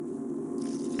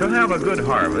To have a good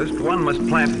harvest, one must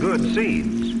plant good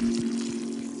seeds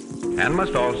and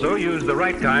must also use the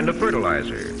right kind of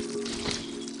fertilizer.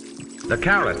 The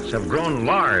carrots have grown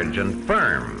large and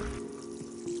firm.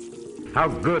 How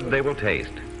good they will taste.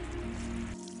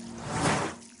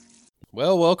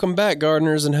 Well, welcome back,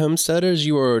 gardeners and homesteaders.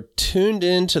 You are tuned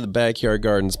in to the Backyard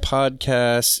Gardens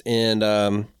podcast, and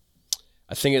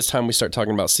I think it's time we start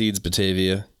talking about seeds,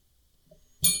 Batavia.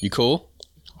 You cool?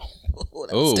 Oh,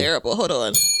 that was terrible. Hold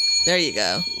on. There you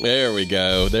go. There we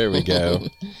go. There we go.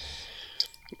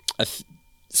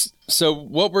 So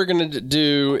what we're going to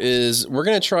do is we're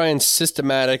going to try and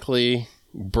systematically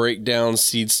break down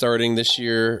seed starting this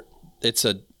year. It's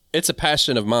a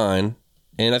passion of mine,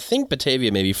 and I think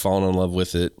Batavia may be falling in love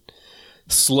with it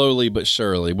slowly but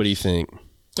surely. What do you think?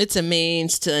 It's a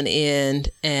means to an end,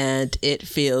 and it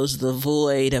fills the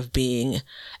void of being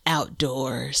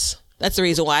outdoors. That's the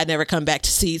reason why I never come back to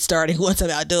seed starting once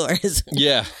I'm outdoors.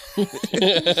 Yeah.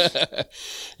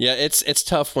 Yeah, it's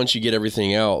tough once you get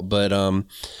everything out, but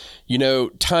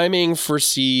timing for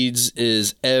seeds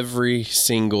is every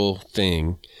single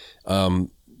thing.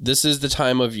 This is the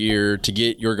time of year to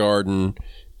get your garden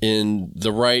in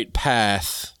the right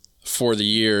path for the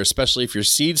year, especially if you're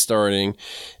seed starting.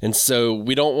 And so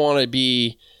we don't want to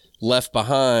be left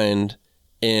behind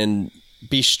and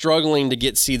be struggling to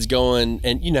get seeds going.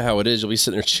 And you know how it is. You'll be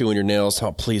sitting there chewing your nails.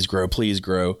 Oh, please grow, please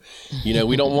grow. We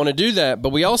don't want to do that, but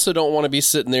we also don't want to be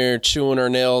sitting there chewing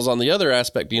our nails on the other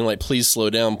aspect, being like, please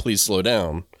slow down, please slow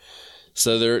down.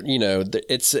 So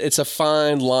it's a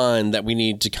fine line that we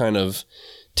need to kind of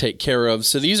take care of.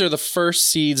 So these are the first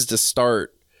seeds to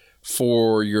start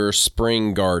for your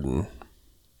spring garden.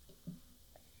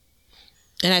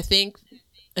 And I think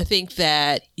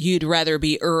that you'd rather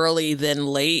be early than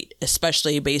late,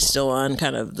 especially based on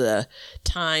kind of the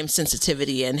time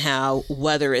sensitivity and how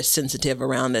weather is sensitive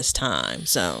around this time.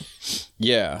 So,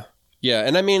 yeah.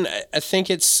 And I mean, I think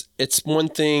it's one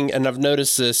thing, and I've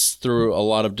noticed this through a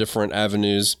lot of different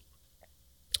avenues,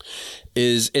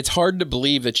 is it's hard to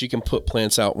believe that you can put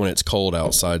plants out when it's cold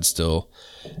outside still.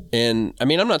 And I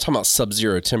mean, I'm not talking about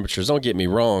sub-zero temperatures, don't get me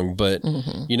wrong, but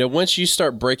once you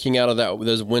start breaking out of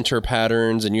those winter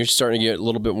patterns and you're starting to get a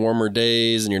little bit warmer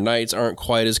days and your nights aren't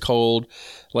quite as cold,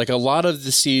 like a lot of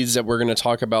the seeds that we're going to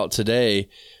talk about today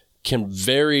can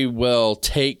very well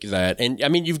take that. And I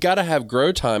mean, you've got to have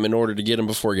grow time in order to get them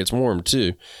before it gets warm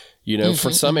too.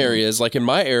 For some areas, like in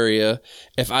my area,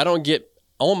 if I don't get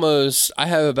I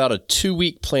have about a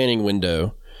 2-week planting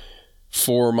window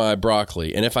for my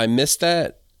broccoli. And if I miss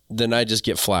that, then I just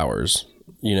get flowers,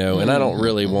 and I don't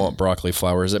really want broccoli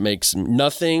flowers.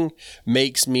 Nothing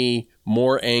makes me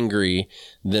more angry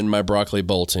than my broccoli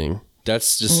bolting.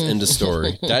 That's just end of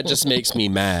story. That just makes me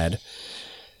mad.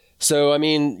 So, I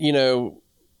mean,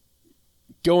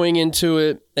 going into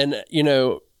it and,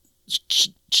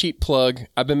 cheap plug,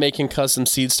 I've been making custom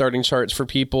seed starting charts for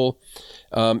people.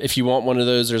 If you want one of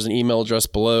those, there's an email address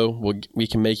below. We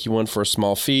can make you one for a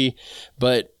small fee.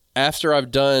 But after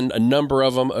I've done a number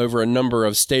of them over a number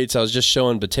of states, I was just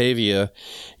showing Batavia,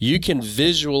 you can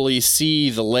visually see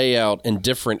the layout in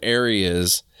different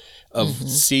areas of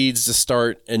seeds to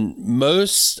start. And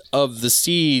most of the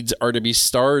seeds are to be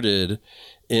started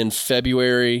in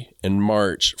February and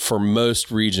March for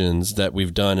most regions that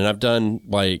we've done. And I've done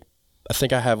I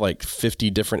think I have 50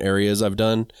 different areas I've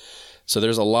done. So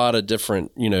there's a lot of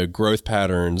different, growth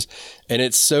patterns, and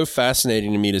it's so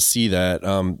fascinating to me to see that.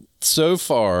 So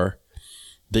far,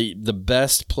 the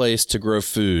best place to grow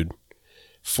food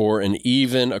for an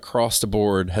even across the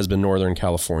board has been Northern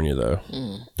California, though.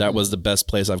 That was the best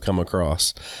place I've come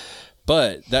across.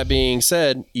 But that being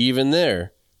said, even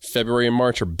there, February and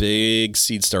March are big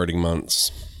seed starting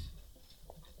months.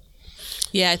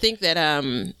 Yeah, I think that,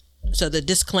 so the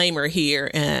disclaimer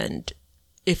here, and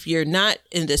if you're not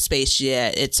in this space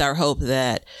yet, it's our hope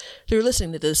that through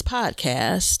listening to this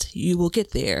podcast, you will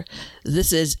get there.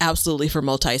 This is absolutely for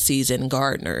multi-season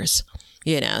gardeners,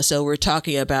 so we're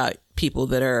talking about people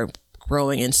that are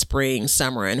growing in spring,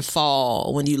 summer, and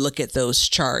fall. When you look at those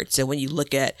charts and when you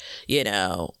look at,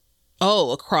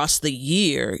 across the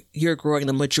year, you're growing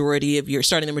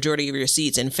starting the majority of your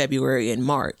seeds in February and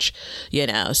March,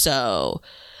 so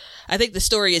I think the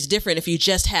story is different if you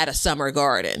just had a summer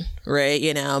garden, right?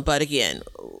 But again,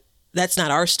 that's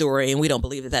not our story, and we don't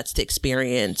believe that that's the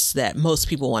experience that most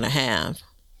people want to have.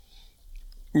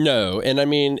 No, and I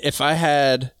mean, if I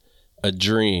had a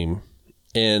dream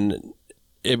and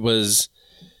it was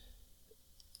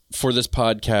for this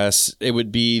podcast, it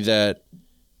would be that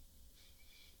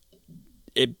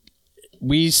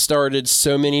we started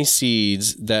so many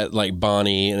seeds that, like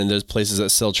Bonnie and those places that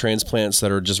sell transplants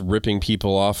that are just ripping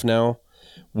people off now,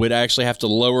 would actually have to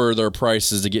lower their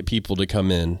prices to get people to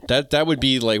come in. That would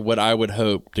be like what I would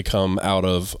hope to come out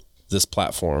of this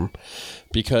platform,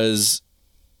 because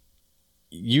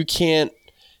you can't,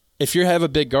 if you have a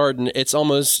big garden, it's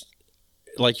almost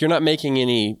like you're not making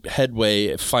any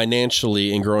headway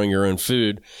financially in growing your own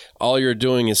food. All you're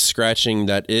doing is scratching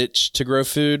that itch to grow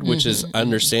food, which is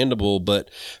understandable, but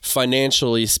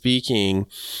financially speaking,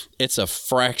 it's a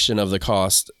fraction of the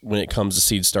cost when it comes to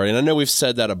seed starting. I know we've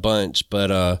said that a bunch,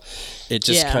 but it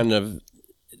just kind of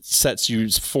sets you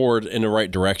forward in the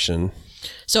right direction.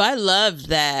 So I love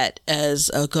that as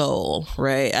a goal,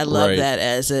 right? I love that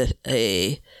as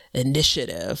a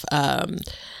initiative.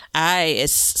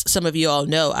 As some of you all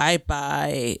know, I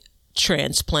buy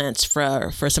transplants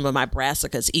for some of my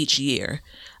brassicas each year.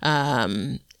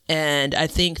 And I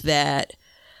think that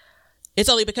it's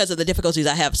only because of the difficulties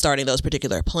I have starting those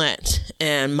particular plants.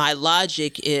 And my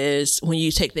logic is, when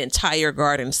you take the entire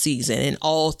garden season and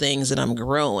all things that I'm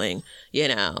growing,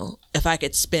 if I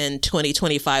could spend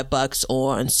 $20-$25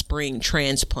 on spring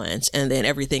transplants, and then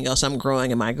everything else I'm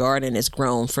growing in my garden is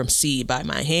grown from seed by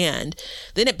my hand,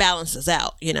 then it balances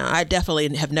out. I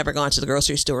definitely have never gone to the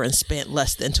grocery store and spent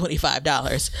less than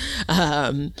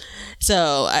 $25.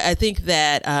 So I think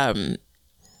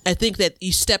that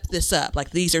you step this up.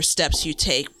 Like, these are steps you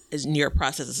take in your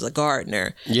process as a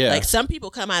gardener. Yeah. Like, some people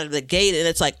come out of the gate and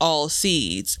it's like all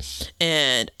seeds.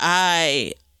 And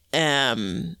I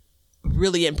am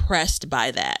really impressed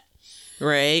by that.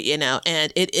 Right.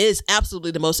 And it is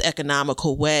absolutely the most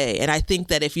economical way. And I think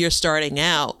that if you're starting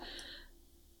out,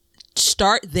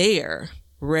 start there.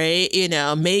 Right.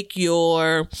 Make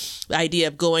your idea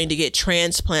of going to get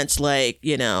transplants like,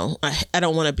 I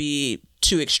don't want to be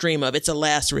too extreme of it's a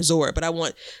last resort, but I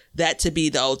want that to be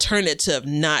the alternative,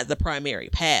 not the primary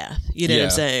path. You know what I'm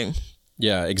saying?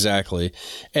 Yeah, exactly.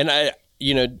 And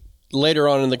later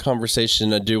on in the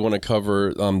conversation, I do want to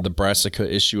cover the brassica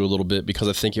issue a little bit, because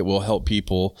I think it will help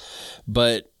people.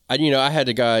 But I had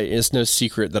a guy, it's no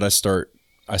secret that I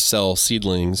sell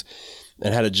seedlings,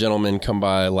 and had a gentleman come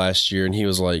by last year, and he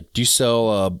was like, "Do you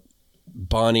sell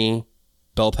Bonnie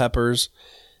bell peppers?"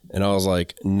 And I was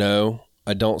like, "No,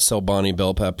 I don't sell Bonnie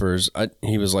bell peppers."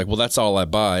 He was like, "Well, that's all I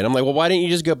buy." And I'm like, "Well, why didn't you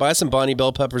just go buy some Bonnie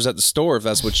bell peppers at the store if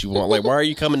that's what you want? Like, why are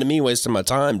you coming to me wasting my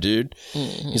time, dude?"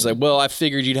 He's like, "Well, I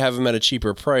figured you'd have them at a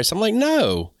cheaper price." I'm like,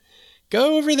 "No,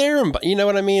 go over there and buy." You know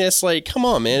what I mean? It's like, come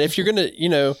on, man. If you're going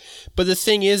to, but the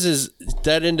thing is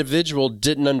that individual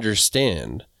didn't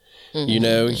understand.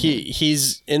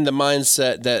 He's in the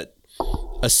mindset that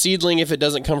a seedling, if it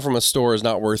doesn't come from a store, is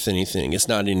not worth anything. It's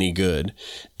not any good.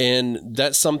 And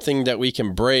that's something that we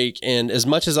can break. And as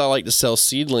much as I like to sell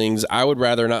seedlings, I would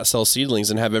rather not sell seedlings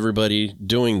and have everybody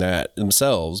doing that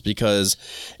themselves, because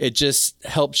it just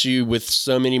helps you with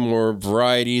so many more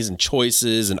varieties and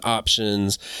choices and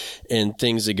options and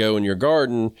things that go in your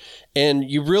garden. And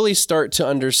you really start to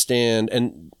understand,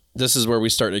 and this is where we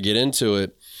start to get into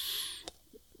it,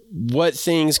 what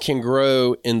things can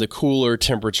grow in the cooler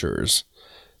temperatures.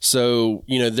 So,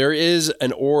 there is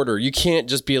an order. You can't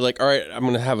just be like, all right, I'm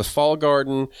going to have a fall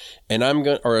garden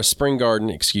or a spring garden,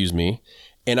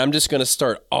 and I'm just going to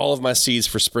start all of my seeds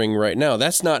for spring right now.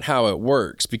 That's not how it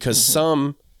works, because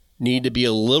some need to be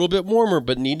a little bit warmer,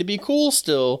 but need to be cool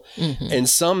still. And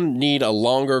some need a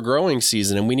longer growing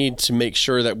season. And we need to make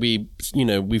sure that we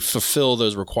fulfill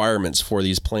those requirements for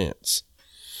these plants.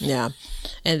 Yeah.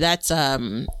 And that's,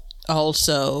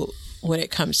 also, when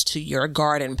it comes to your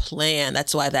garden plan,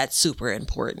 that's why that's super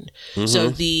important. So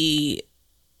the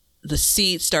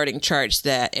seed starting charts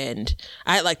and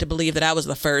I'd like to believe that I was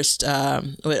the first,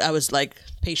 I was like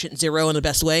patient zero in the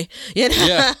best way.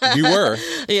 Yeah, you were.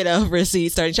 For a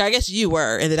seed starting chart. I guess you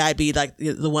were, and then I'd be like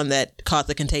the one that caught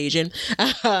the contagion.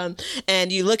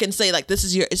 And you look and say, like,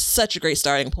 it's such a great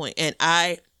starting point. And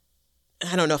I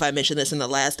don't know if I mentioned this in the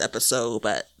last episode,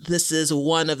 but this is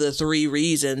one of the 3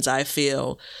 reasons I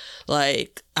feel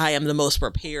like I am the most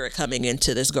prepared coming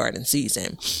into this garden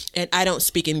season. And I don't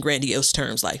speak in grandiose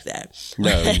terms like that.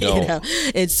 No, you don't.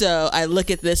 And so I look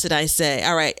at this and I say,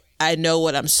 all right, I know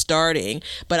what I'm starting,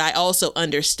 but I also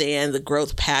understand the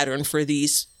growth pattern for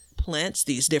these plants,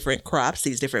 these different crops,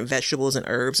 these different vegetables and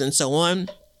herbs and so on.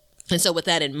 And so with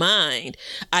that in mind,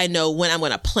 I know when I'm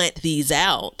going to plant these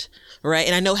out, right?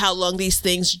 And I know how long these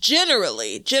things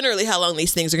generally how long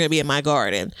these things are going to be in my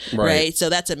garden, right? So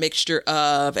that's a mixture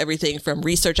of everything from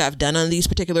research I've done on these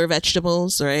particular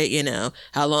vegetables, right?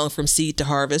 How long from seed to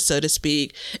harvest, so to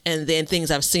speak. And then things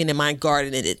I've seen in my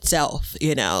garden in itself,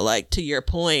 like to your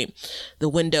point, the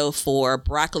window for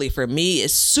broccoli for me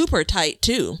is super tight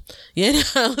too,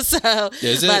 So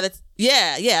is it?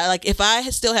 Yeah. Like if I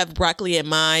still have broccoli in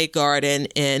my garden,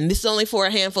 and this is only for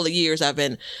a handful of years I've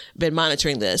been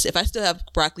monitoring this. If I still have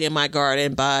broccoli in my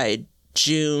garden by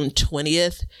June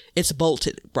 20th, it's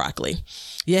bolted broccoli.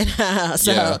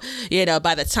 So,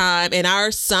 by the time in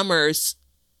our summers,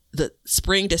 the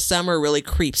spring to summer really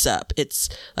creeps up. It's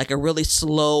like a really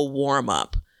slow warm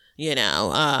up.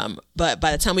 But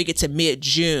by the time we get to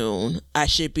mid-June, I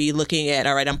should be looking at,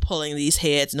 all right, I'm pulling these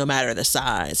heads no matter the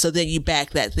size. So then you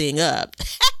back that thing up.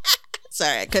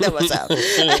 Sorry, I cut myself.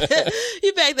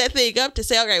 You back that thing up to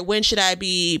say, all right, when should I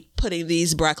be putting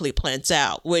these broccoli plants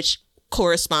out? Which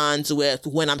corresponds with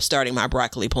when I'm starting my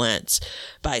broccoli plants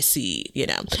by seed,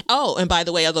 Oh, and by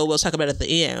the way, although we'll talk about it at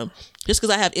the end, just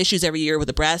because I have issues every year with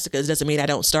the brassicas doesn't mean I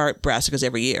don't start brassicas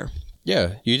every year.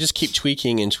 Yeah, you just keep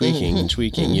tweaking and tweaking and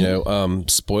tweaking.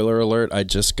 Spoiler alert, I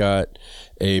just got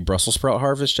a Brussels sprout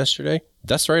harvest yesterday.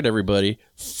 That's right, everybody.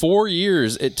 4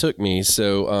 years it took me.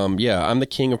 So, I'm the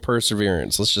king of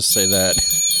perseverance. Let's just say that.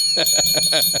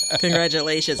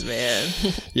 Congratulations, man.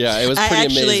 Yeah, it was pretty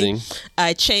amazing.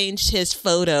 I changed his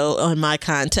photo on my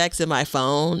contacts in my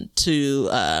phone to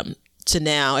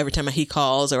now every time he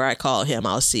calls or I call him,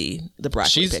 I'll see the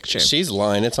broccoli picture. She's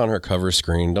lying. It's on her cover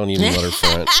screen. Don't even let her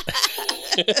front.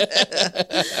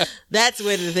 That's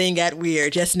when the thing got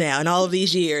weird just now. In all of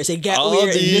these years, it got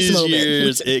weird in this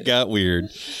moment. It got weird.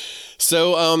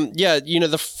 So,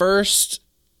 the first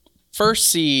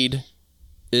seed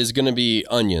is going to be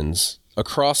onions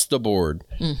across the board.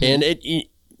 And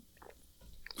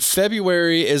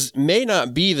February may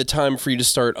not be the time for you to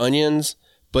start onions,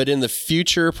 but in the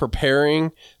future,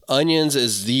 preparing onions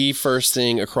is the first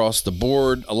thing across the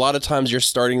board. A lot of times you're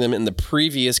starting them in the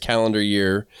previous calendar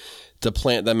year to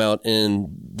plant them out in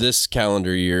this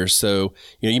calendar year. So,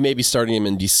 you may be starting them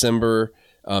in December,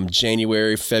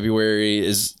 January, February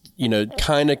is,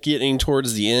 kind of getting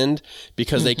towards the end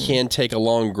because they can take a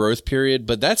long growth period.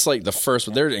 But that's like the first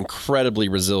one. They're incredibly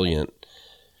resilient.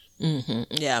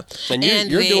 Yeah. And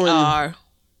you're doing... Go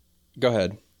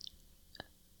ahead.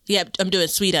 Yeah, I'm doing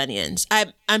sweet onions.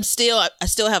 I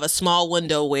still have a small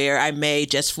window where I may,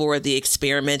 just for the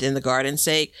experiment in the garden's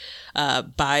sake,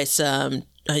 buy some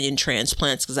onion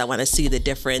transplants because I want to see the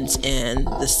difference in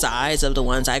the size of the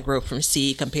ones I grow from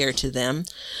seed compared to them,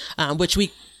 which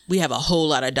we have a whole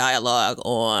lot of dialogue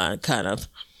on kind of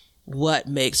what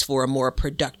makes for a more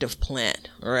productive plant,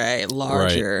 right?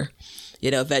 Larger. Right.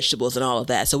 Vegetables and all of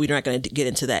that. So we're not going to get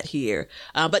into that here.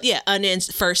 But yeah,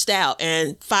 onions first out.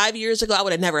 And 5 years ago, I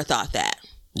would have never thought that.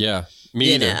 Yeah,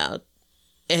 me either.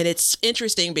 And it's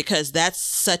interesting because that's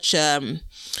such an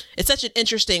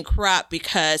interesting crop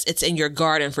because it's in your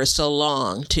garden for so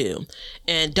long too.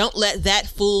 And don't let that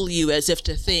fool you as if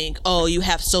to think, oh, you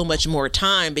have so much more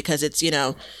time because it's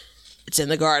in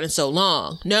the garden so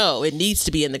long. No, it needs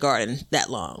to be in the garden that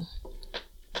long.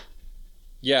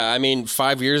 Yeah,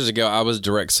 5 years ago, I was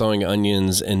direct sowing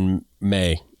onions in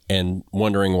May and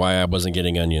wondering why I wasn't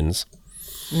getting onions.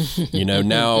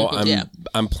 Now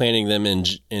I'm planting them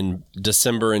in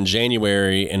December and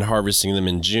January and harvesting them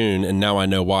in June, and now I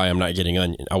know why I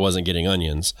wasn't getting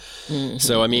onions.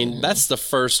 So that's the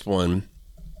first one,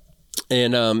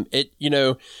 and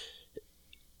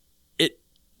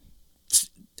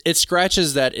it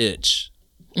scratches that itch.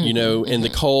 In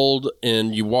the cold,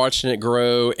 and you watching it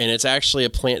grow, and it's actually a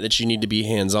plant that you need to be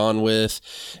hands-on with.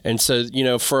 And so,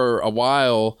 for a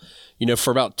while,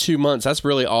 for about 2 months, that's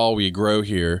really all we grow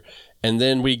here. And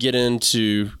then we get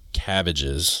into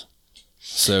cabbages.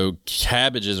 So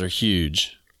cabbages are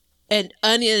huge. And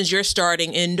onions, you're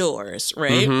starting indoors,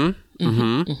 right?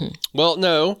 Well,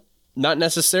 no, not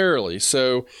necessarily.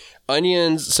 So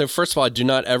onions, first of all, I do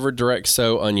not ever direct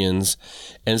sow onions.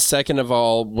 And second of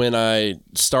all, when I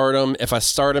start them, if I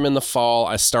start them in the fall,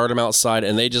 I start them outside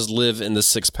and they just live in the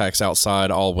 6-packs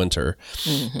outside all winter.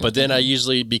 But then I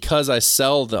usually, because I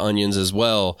sell the onions as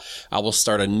well, I will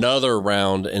start another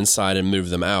round inside and move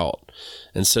them out.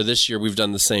 And so this year we've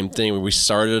done the same thing where we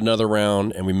started another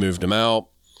round and we moved them out.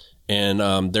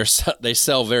 And they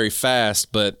sell very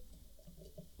fast, but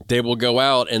they will go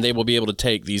out and they will be able to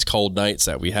take these cold nights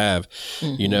that we have.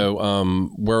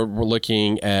 We're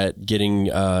looking at getting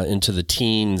into the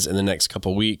teens in the next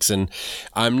couple of weeks, and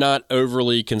I'm not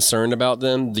overly concerned about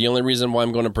them. The only reason why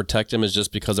I'm going to protect them is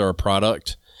just because they're a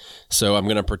product. So I'm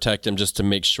going to protect them just to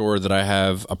make sure that I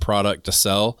have a product to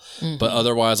sell. But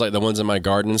otherwise, like the ones in my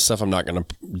garden and stuff, I'm not going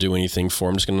to do anything for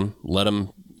them. I'm just going to let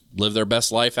them live their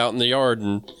best life out in the yard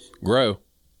and grow.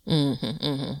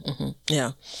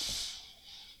 Yeah.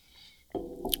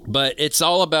 But it's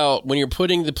all about, when you're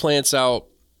putting the plants out,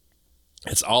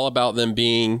 it's all about them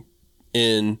being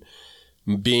in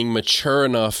being mature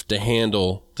enough to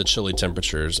handle the chilly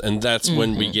temperatures. And that's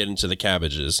when we get into the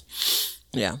cabbages.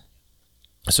 Yeah.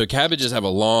 So cabbages have a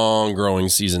long growing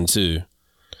season too.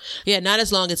 Yeah, not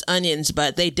as long as onions,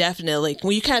 but they definitely,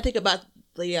 when you kind of think about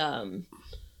the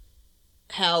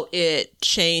how it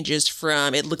changes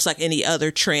from, it looks like any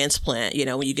other transplant, you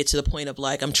know, when you get to the point of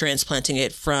like, I'm transplanting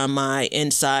it from my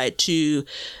inside to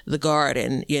the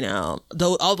garden, you know,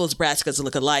 though all those brassicas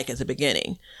look alike at the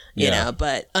beginning, you know,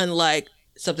 but unlike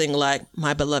something like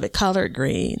my beloved collard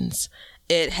greens,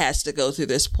 it has to go through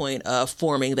this point of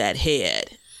forming that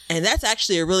head. And that's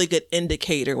actually a really good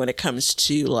indicator when it comes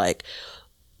to like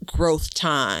growth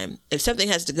time. If something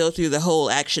has to go through the whole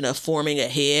action of forming a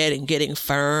head and getting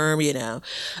firm, you know,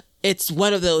 it's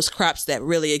one of those crops that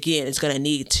really, again, is going to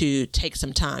need to take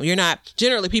some time.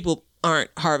 Generally people aren't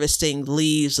harvesting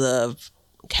leaves of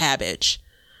cabbage.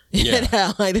 Yeah. You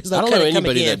know, like there's no I don't cut know and come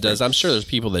anybody again that does. I'm sure there's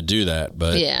people that do that,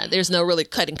 but yeah, there's no really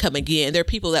cut and come again. There are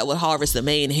people that would harvest the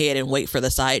main head and wait for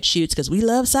the side shoots because we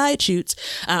love side shoots.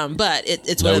 But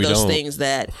it's one of those things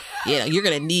that, you know, you're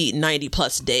going to need 90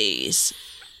 plus days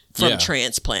from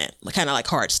transplant, kind of like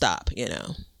hard stop, you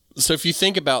know. So if you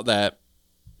think about that,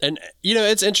 and you know,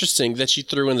 it's interesting that you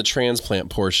threw in the transplant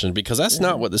portion because that's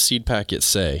not what the seed packets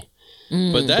say.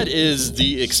 But that is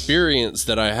the experience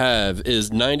that I have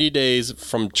is 90 days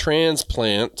from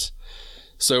transplant.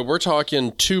 So we're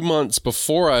talking 2 months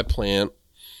before I plant,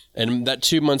 and that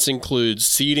 2 months includes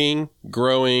seeding,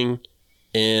 growing,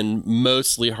 and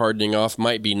mostly hardening off,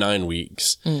 might be 9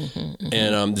 weeks.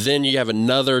 And then you have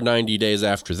another 90 days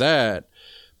after that,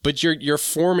 but you're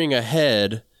forming a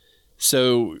head.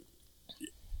 So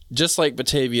just like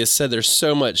Batavia said, there's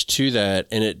so much to that,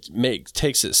 and it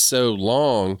takes it so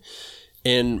long.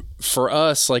 And for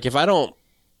us, like if I don't,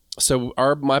 so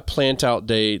my plant out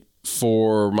date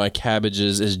for my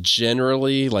cabbages is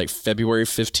generally like February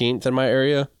 15th in my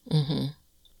area.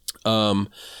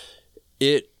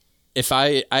 If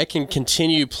I can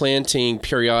continue planting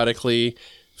periodically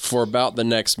for about the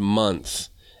next month,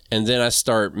 and then I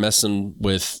start messing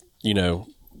with, you know,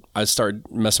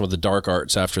 the dark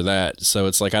arts after that. So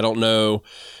it's like, I don't know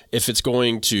if it's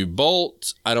going to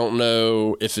bolt. I don't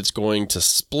know if it's going to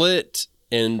split.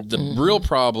 And the real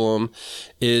problem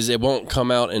is it won't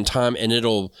come out in time, and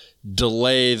it'll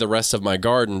delay the rest of my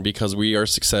garden because we are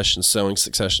succession sowing,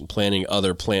 succession planting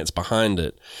other plants behind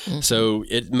it. So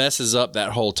it messes up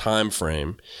that whole time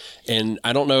frame. And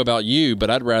I don't know about you, but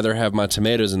I'd rather have my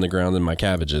tomatoes in the ground than my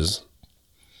cabbages.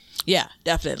 Yeah,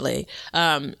 definitely.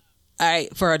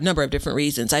 For a number of different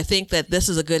reasons. I think that this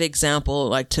is a good example,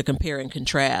 like to compare and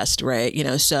contrast, right? You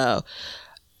know, so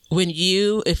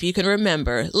if you can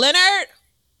remember, Leonard,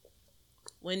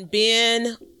 when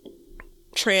Ben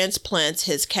transplants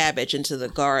his cabbage into the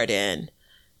garden,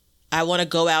 I want to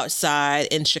go outside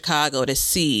in Chicago to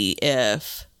see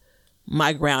if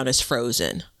my ground is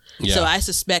frozen. Yeah. So I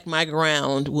suspect my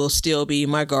ground will still be,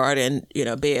 my garden, you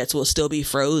know, beds will still be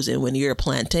frozen when you're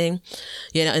planting,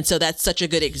 you know, and so that's such a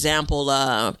good example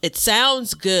of, it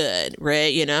sounds good,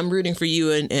 right? You know, I'm rooting for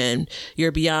you and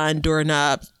your beyond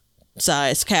doorknob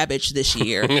size cabbage this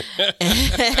year.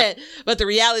 But the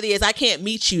reality is I can't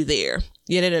meet you there.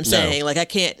 You know what I'm saying? No.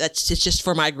 Like it's just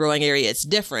for my growing area. It's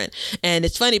different. And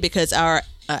it's funny because our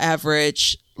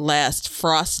average last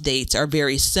frost dates are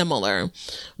very similar,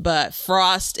 but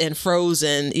frost and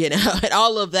frozen, you know, and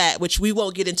all of that, which we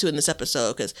won't get into in this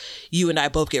episode because you and I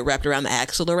both get wrapped around the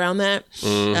axle around that.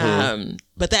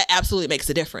 But that absolutely makes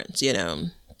a difference, you know.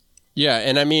 Yeah,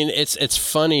 and I mean it's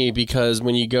funny because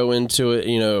when you go into it,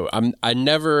 you know, I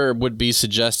never would be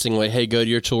suggesting like, hey, go to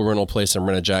your tool rental place and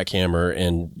rent a jackhammer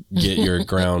and get your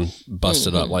ground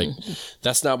busted up. Like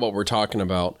that's not what we're talking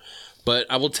about. But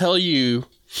I will tell you,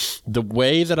 the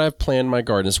way that I've planned my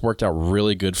garden has worked out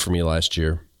really good for me last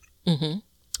year, and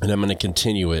I'm going to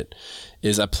continue it.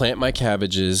 Is I plant my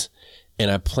cabbages. And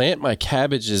I plant my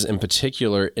cabbages in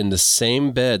particular in the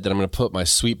same bed that I'm going to put my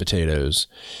sweet potatoes,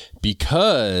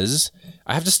 because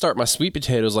I have to start my sweet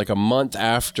potatoes like a month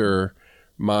after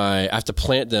I have to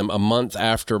plant them a month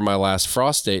after my last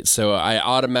frost date. So I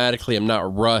automatically am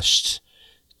not rushed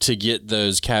to get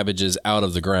those cabbages out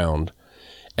of the ground.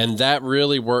 And that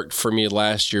really worked for me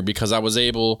last year because I was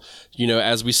able, you know,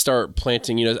 as we start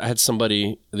planting, you know, I had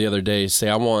somebody the other day say,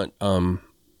 I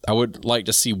would like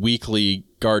to see weekly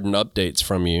garden updates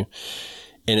from you.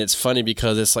 And it's funny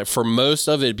because it's like for most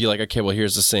of it, it'd be like, okay, well,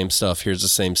 here's the same stuff. Here's the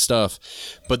same stuff.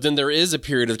 But then there is a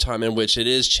period of time in which it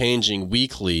is changing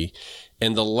weekly.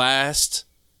 And the last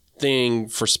thing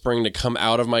for spring to come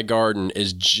out of my garden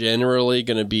is generally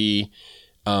going to be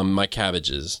my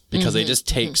cabbages because they just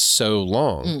take so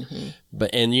long.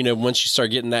 But once you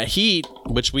start getting that heat,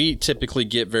 which we typically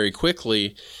get very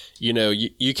quickly,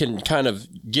 you can kind of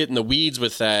get in the weeds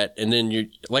with that. And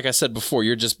then like I said before,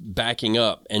 you're just backing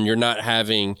up and you're not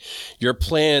having, your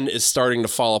plan is starting to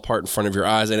fall apart in front of your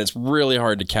eyes. And it's really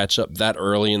hard to catch up that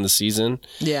early in the season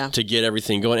to get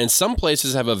everything going. And some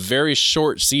places have a very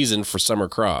short season for summer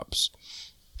crops.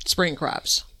 Spring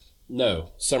crops.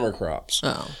 No, summer crops.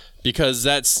 Oh. Because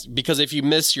if you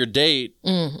miss your date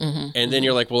and then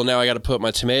you're like, well, now I got to put my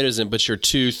tomatoes in, but you're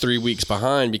 2-3 weeks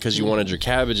behind because you wanted your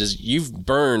cabbages, you've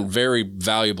burned very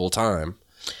valuable time.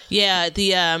 Yeah,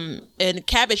 and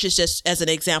cabbage is just, as an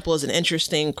example, is an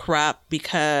interesting crop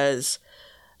because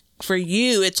for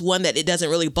you, it's one that it doesn't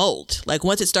really bolt. Like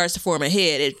once it starts to form a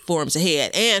head, it forms a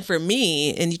head. And for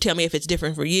me, and you tell me if it's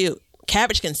different for you,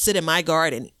 cabbage can sit in my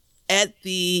garden at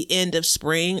the end of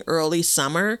spring, early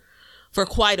summer for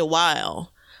quite a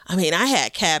while. I mean, I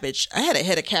had a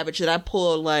head of cabbage that I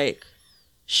pulled I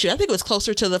think it was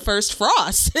closer to the first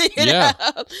frost.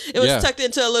 It was tucked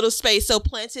into a little space. So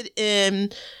planted in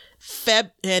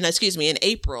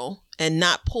April and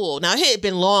not pulled. Now it had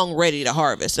been long ready to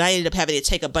harvest. And I ended up having to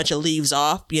take a bunch of leaves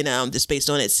off, just based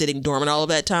on it sitting dormant all of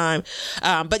that time.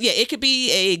 But yeah, it could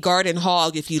be a garden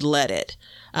hog if you let it.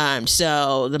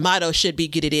 So the motto should be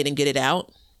get it in and get it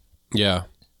out. Yeah.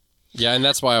 Yeah, and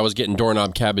that's why I was getting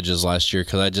doorknob cabbages last year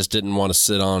because I just didn't want to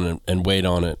sit on and wait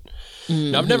on it.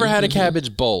 Now, I've never had a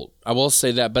cabbage bolt. I will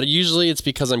say that, but usually it's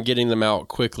because I'm getting them out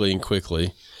quickly.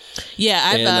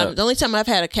 Yeah, the only time I've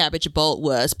had a cabbage bolt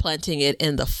was planting it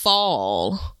in the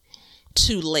fall,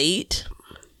 too late.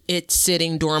 It's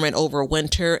sitting dormant over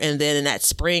winter, and then in that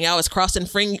spring, I was crossing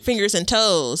fingers and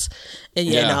toes, and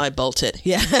now it bolted.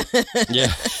 Yeah.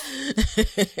 Yeah.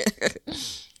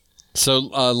 So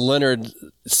Leonard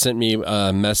sent me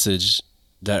a message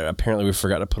that apparently we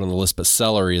forgot to put on the list, but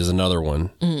celery is another one,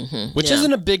 which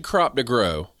isn't a big crop to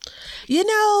grow.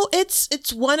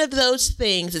 It's one of those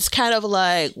things. It's kind of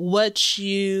like what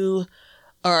you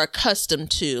are accustomed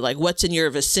to, like what's in your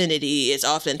vicinity is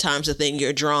oftentimes the thing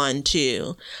you're drawn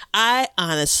to. I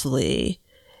honestly,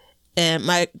 and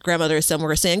my grandmother is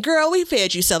somewhere saying, girl, we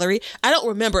fed you celery. I don't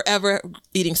remember ever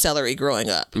eating celery growing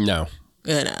up. No.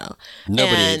 Nobody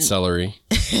ate celery.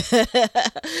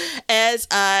 As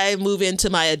I move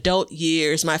into my adult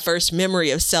years, my first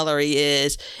memory of celery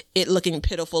is it looking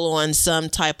pitiful on some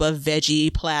type of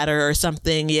veggie platter or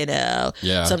something,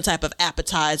 some type of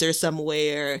appetizer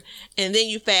somewhere. And then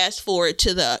you fast forward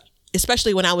to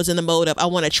especially when I was in the mode of, I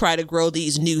want to try to grow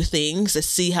these new things to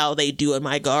see how they do in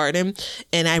my garden.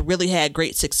 And I really had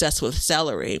great success with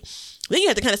celery. Then you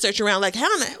have to kind of search around, like,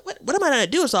 what am I going to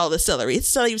do with all this celery?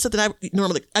 It's not even something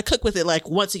I cook with it like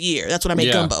once a year. That's when I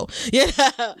make gumbo.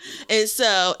 And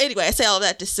so anyway, I say all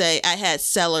that to say I had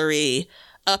celery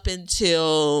up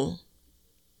until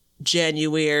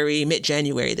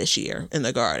mid-January this year in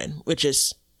the garden, which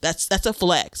is, that's a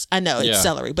flex. I know it's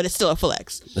celery, but it's still a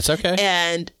flex. It's okay.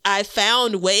 And I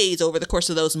found ways over the course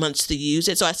of those months to use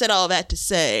it. So I said all that to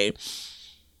say,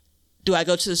 do I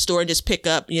go to the store and just pick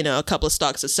up, a couple of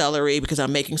stalks of celery because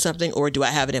I'm making something, or do I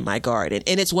have it in my garden?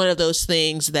 And it's one of those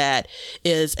things that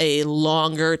is a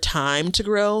longer time to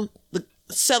grow. The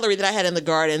celery that I had in the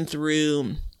garden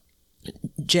through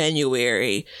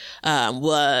January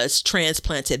was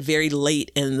transplanted very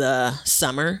late in the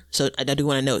summer. So I do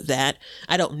want to note that.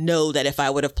 I don't know that if I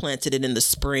would have planted it in the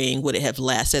spring, would it have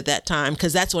lasted that time?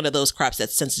 Because that's one of those crops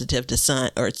that's sensitive to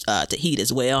sun or to heat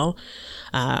as well.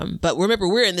 But remember,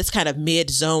 we're in this kind of mid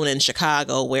zone in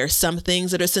Chicago where some things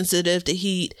that are sensitive to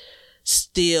heat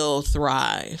still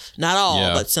thrive. Not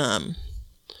all, but some.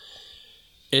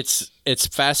 It's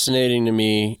fascinating to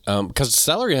me because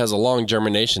celery has a long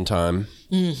germination time.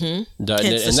 Mm-hmm.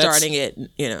 Hence starting it,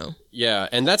 Yeah,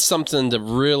 and that's something to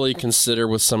really consider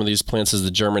with some of these plants is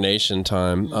the germination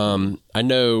time. I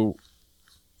know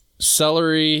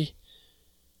celery,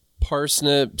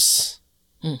 parsnips.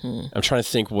 Mm-hmm. I'm trying to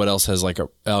think what else has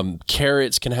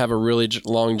carrots can have a really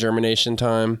long germination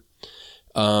time.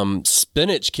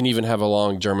 Spinach can even have a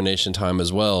long germination time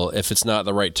as well if it's not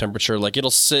the right temperature. Like it'll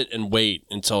sit and wait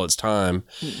until it's time.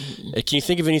 Mm-hmm. Can you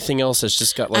think of anything else that's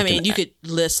just got you could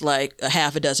list like a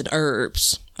half a dozen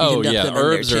herbs.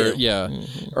 Herbs are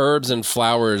herbs and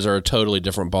flowers are a totally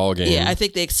different ballgame. Yeah, I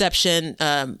think the exception.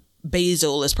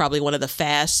 Basil is probably one of the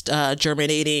fast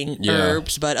germinating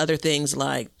herbs, but other things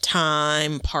like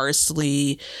thyme,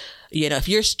 parsley, if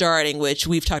you're starting, which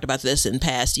we've talked about this in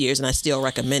past years and I still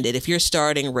recommend it, if you're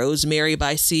starting rosemary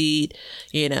by seed,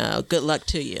 good luck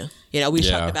to you. We've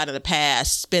talked about in the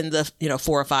past, spend the, $4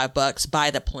 or $5, buy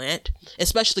the plant,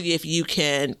 especially if you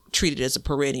can treat it as a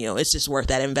perennial. It's just worth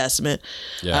that investment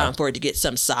for it to get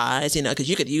some size, because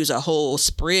you could use a whole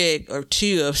sprig or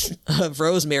two of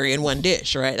rosemary in one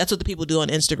dish, right? That's what the people do on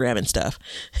Instagram and stuff.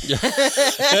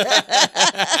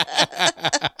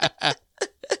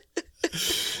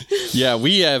 Yeah,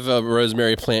 we have a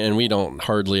rosemary plant and we don't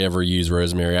hardly ever use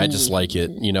rosemary. I just like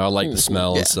it. I like the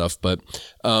smell and stuff. But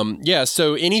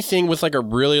so anything with like a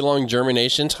really long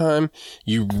germination time,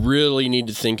 you really need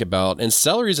to think about. And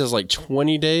celery's is like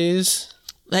 20 days.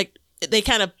 Like they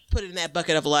kind of put it in that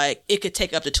bucket of like, it could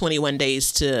take up to 21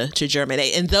 days to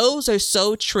germinate. And those are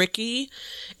so tricky.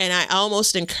 And I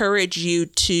almost encourage you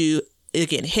to,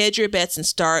 again, hedge your bets and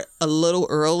start a little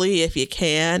early if you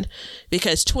can,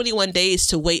 because 21 days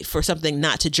to wait for something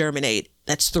not to germinate,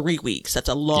 that's 3 weeks. That's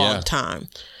a long time,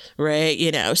 right?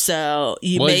 So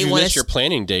you may want to miss your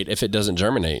planting date if it doesn't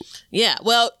germinate. Yeah.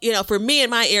 Well, for me in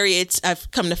my area, I've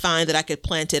come to find that I could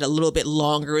plant it a little bit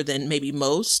longer than maybe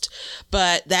most,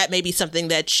 but that may be something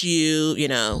that you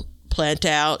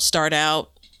start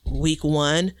out week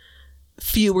 1.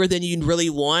 Fewer than you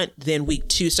really want, then week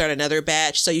 2 start another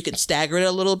batch, so you can stagger it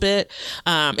a little bit.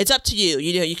 It's up to you.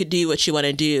 You can do what you want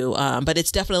to do, but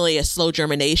it's definitely a slow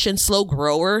germination, slow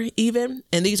grower even.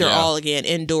 And these are all, again,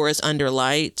 indoors under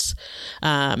lights.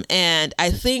 And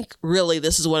I think really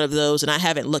this is one of those, and I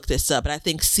haven't looked this up, but I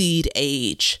think seed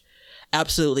age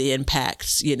absolutely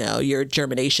impacts, your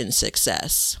germination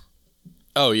success.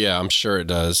 Oh yeah, I'm sure it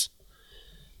does.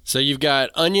 So you've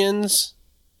got onions,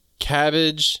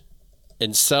 cabbage,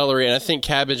 and celery, and I think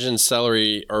cabbage and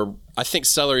celery, I think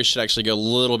celery should actually go a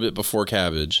little bit before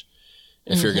cabbage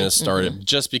if you're going to start it,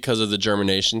 just because of the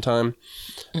germination time.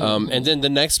 And then the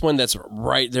next one that's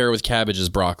right there with cabbage is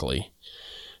broccoli.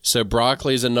 So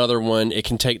broccoli is another one. It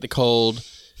can take the cold.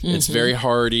 It's very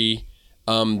hardy.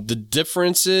 The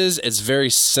difference is it's very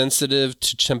sensitive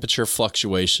to temperature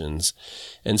fluctuations.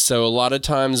 And so a lot of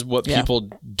times what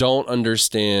people don't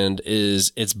understand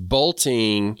is it's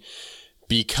bolting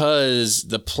because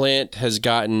the plant has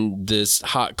gotten this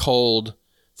hot cold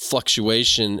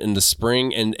fluctuation in the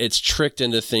spring, and it's tricked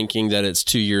into thinking that it's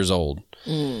 2 years old.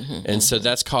 And so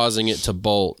that's causing it to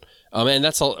bolt. And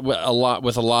that's a lot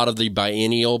with a lot of the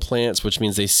biennial plants, which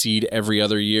means they seed every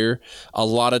other year. A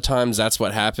lot of times that's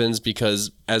what happens,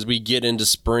 because as we get into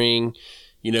spring,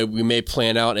 we may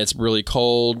plant out and it's really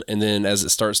cold, and then as it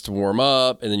starts to warm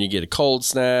up, and then you get a cold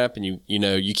snap, and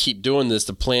you keep doing this.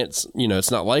 The plants,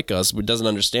 it's not like us. It doesn't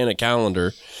understand a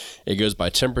calendar. It goes by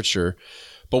temperature.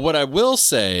 But what I will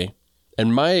say,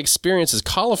 and my experience is,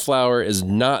 cauliflower is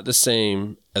not the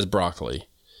same as broccoli.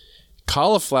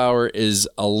 Cauliflower is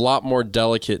a lot more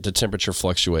delicate to temperature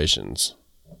fluctuations.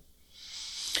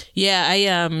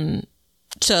 Yeah,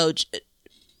 so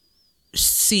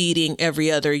seeding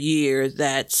every other year,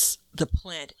 that's the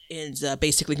plant ends up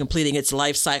basically completing its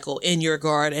life cycle in your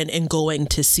garden and going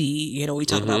to seed. We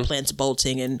talk about plants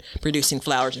bolting and producing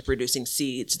flowers and producing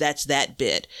seeds. That's that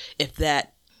bit, if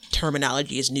that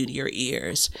terminology is new to your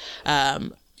ears.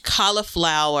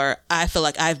 Cauliflower, I feel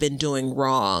like I've been doing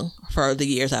wrong for the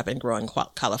years I've been growing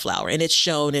cauliflower, and it's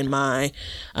shown in my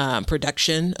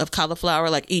production of cauliflower.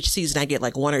 Like each season I get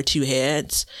like 1 or 2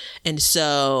 heads, and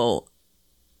so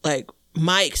like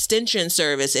my extension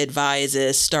service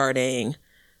advises starting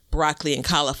broccoli and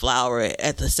cauliflower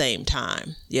at the same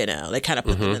time. They kind of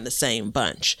put them in the same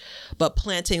bunch, but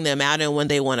planting them out and when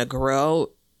they want to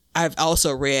grow, I've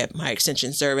also read my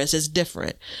extension service is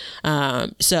different.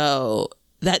 So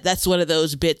that's one of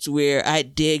those bits where I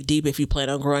dig deep if you plan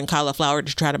on growing cauliflower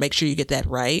to try to make sure you get that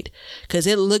right, because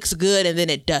it looks good and then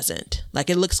it doesn't. Like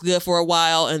it looks good for a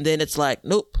while and then it's like,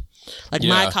 nope. Like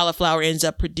my cauliflower ends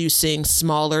up producing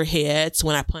smaller heads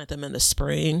when I plant them in the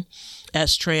spring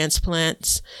as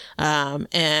transplants.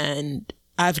 And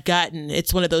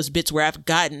it's one of those bits where I've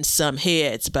gotten some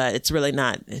heads, but it's really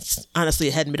not, honestly,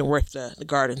 it hadn't been worth the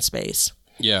garden space.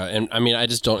 Yeah. And I mean, I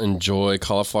just don't enjoy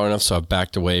cauliflower enough, so I've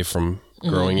backed away from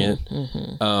growing it.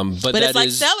 But it's like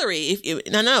celery. If you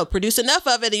produce enough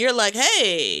of it and you're like,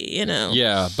 hey,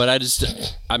 Yeah, but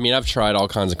I've tried all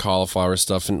kinds of cauliflower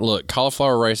stuff, and look,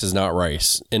 cauliflower rice is not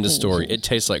rice. End of story. It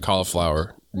tastes like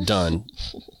cauliflower. Done.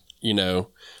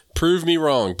 Prove me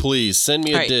wrong, please. Send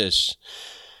me a dish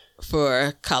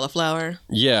for cauliflower.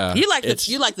 Yeah. You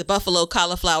like the buffalo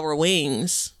cauliflower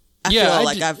wings. I feel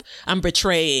like I'm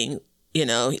betraying,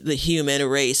 the human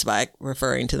race by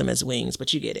referring to them as wings,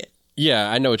 but you get it.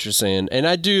 Yeah, I know what you're saying. And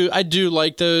I do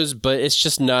like those, but it's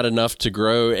just not enough to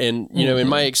grow. And, you know, in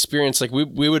my experience, like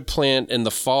we would plant in the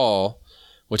fall,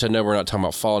 which I know we're not talking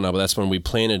about fall now, but that's when we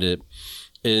planted it.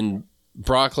 And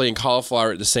broccoli and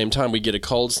cauliflower at the same time, we get a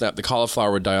cold snap, the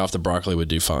cauliflower would die off, the broccoli would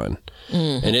do fine.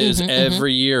 And it is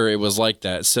every year it was like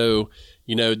that. So,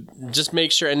 you know, just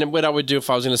make sure. And then what I would do if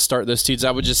I was going to start those seeds, I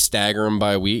would just stagger them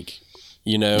by a week.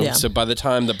 You know, so by the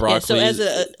time the broccoli... Yeah, so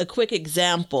as a quick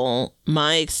example,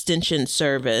 my extension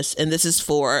service, and this is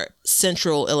for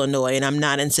Central Illinois, and I'm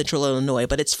not in Central Illinois,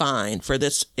 but it's fine for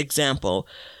this example.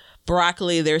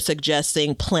 Broccoli, they're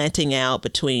suggesting planting out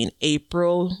between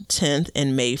April 10th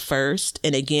and May 1st,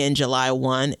 and again, July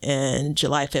 1 and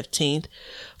July 15th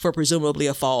for presumably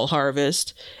a fall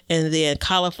harvest. And then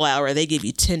cauliflower, they give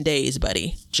you 10 days,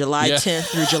 buddy. July 10th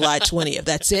through July 20th.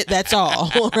 That's it. That's all,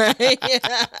 right?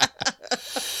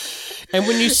 And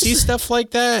when you see stuff like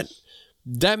that,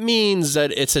 that means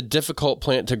that it's a difficult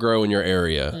plant to grow in your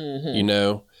area, you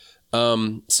know?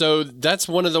 So that's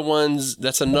one of the ones,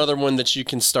 that's another one that you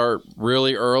can start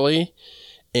really early.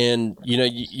 And, you know,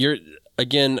 you're,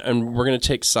 again, and we're going to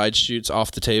take side shoots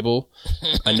off the table.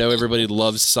 I know everybody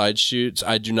loves side shoots.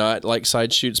 I do not like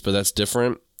side shoots, but that's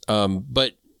different.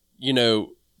 But, you know,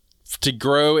 to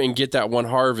grow and get that one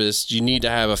harvest, you need to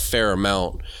have a fair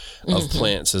amount of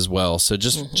plants as well. So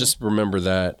just remember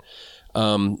that.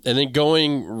 And then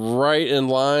going right in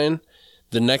line,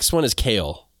 the next one is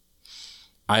kale.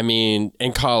 I mean,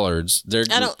 and collards.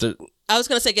 I was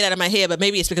going to say get out of my head, but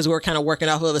maybe it's because we're kind of working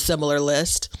off of a similar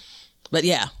list. But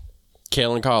yeah.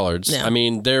 Kale and collards. Yeah. I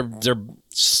mean,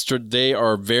 they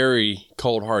are very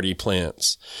cold hardy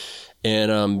plants.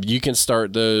 And you can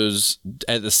start those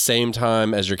at the same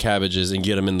time as your cabbages and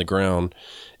get them in the ground.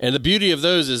 And the beauty of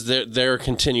those is they're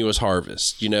continuous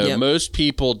harvest. You know, most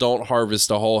people don't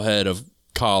harvest a whole head of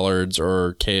collards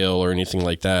or kale or anything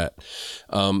like that.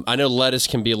 I know lettuce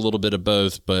can be a little bit of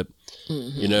both, but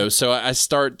you know, so I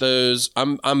start those.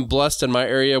 I'm blessed in my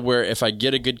area where if I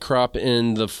get a good crop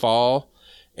in the fall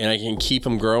and I can keep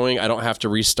them growing, I don't have to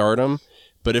restart them.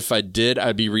 But if I did,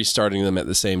 I'd be restarting them at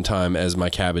the same time as my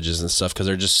cabbages and stuff because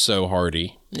they're just so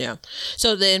hardy. Yeah.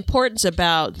 So the importance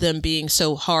about them being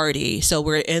so hardy. So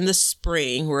we're in the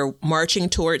spring. We're marching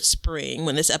towards spring.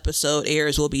 When this episode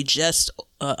airs, we'll be just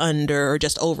under or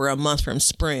just over a month from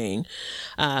spring,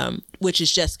 which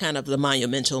is just kind of the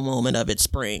monumental moment of its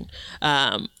spring.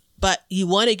 But you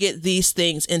want to get these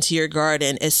things into your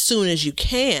garden as soon as you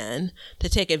can to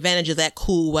take advantage of that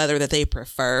cool weather that they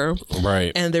prefer.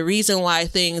 Right. And the reason why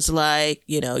things like,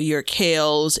 you know, your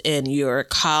kales and your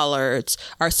collards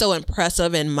are so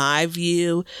impressive in my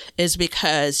view is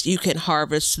because you can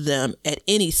harvest them at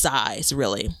any size,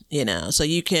 really, you know, so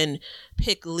you can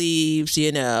pick leaves,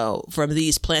 you know, from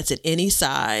these plants at any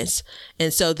size.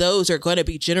 And so those are going to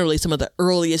be generally some of the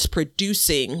earliest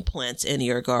producing plants in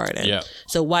your garden. Yeah.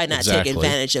 So why not take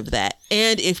advantage of that?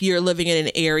 And if you're living in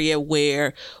an area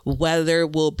where weather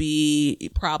will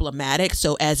be problematic,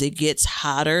 so as it gets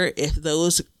hotter, if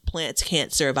those plants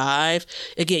can't survive,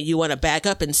 again, you want to back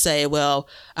up and say, well,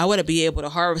 I want to be able to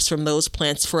harvest from those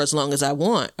plants for as long as I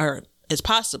want, or as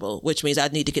possible, which means I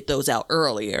need to get those out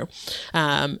earlier.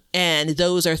 And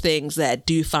those are things that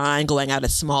do fine going out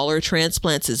as smaller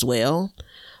transplants as well.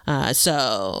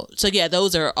 So yeah,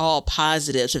 those are all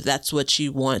positives if that's what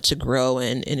you want to grow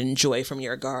and enjoy from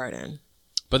your garden.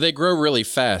 But they grow really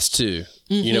fast too,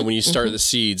 you know, when you start the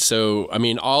seeds. So, I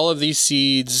mean, all of these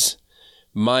seeds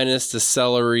minus the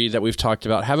celery that we've talked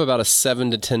about have about a 7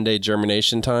 to 10 day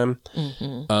germination time.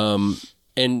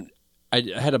 And I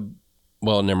had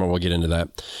well, never mind, we'll get into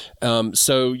that.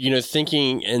 So, you know,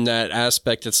 thinking in that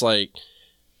aspect, it's like,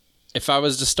 if I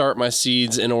was to start my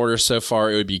seeds in order so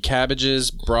far, it would be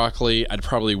cabbages, broccoli. I'd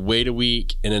probably wait a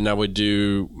week, and then I would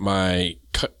do my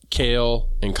kale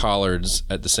and collards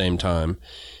at the same time.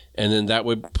 And then that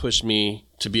would push me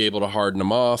to be able to harden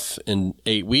them off in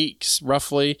 8 weeks,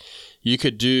 roughly. You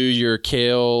could do your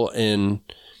kale and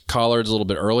collards a little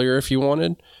bit earlier if you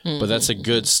wanted, but that's a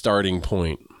good starting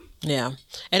point. Yeah.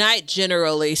 And I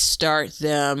generally start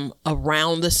them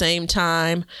around the same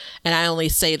time. And I only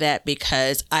say that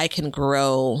because I can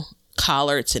grow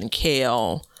collards and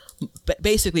kale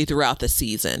basically throughout the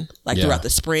season, like throughout the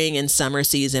spring and summer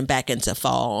season back into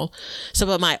fall. Some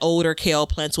of my older kale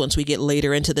plants, once we get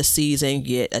later into the season,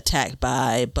 get attacked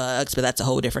by bugs, but that's a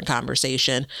whole different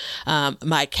conversation.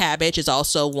 My cabbage is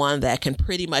also one that can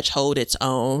pretty much hold its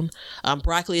own.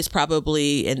 Broccoli is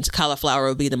probably, and cauliflower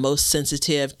would be the most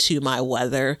sensitive to my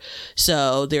weather.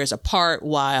 So there's a part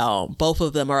while both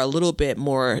of them are a little bit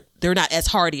more they're not as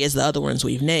hardy as the other ones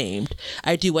we've named.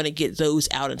 I do want to get those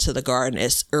out into the garden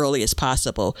as early as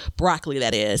possible. Broccoli,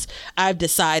 that is. I've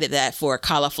decided that for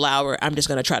cauliflower, I'm just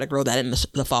going to try to grow that in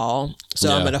the fall.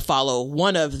 So I'm going to follow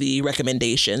one of the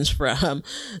recommendations from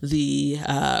the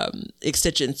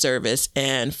Extension Service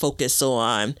and focus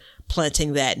on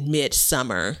planting that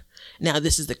midsummer. Now,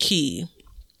 this is the key.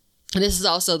 And this is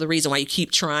also the reason why you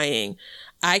keep trying.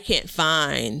 I can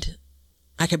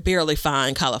barely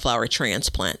find cauliflower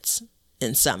transplants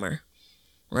in summer,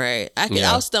 right?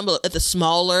 I'll stumble at the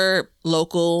smaller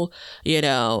local,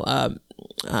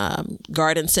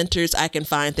 garden centers. I can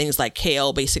find things like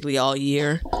kale basically all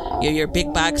year. Your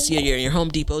big box, your Home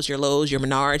Depots, your Lowe's, your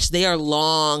Menards, they are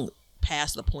long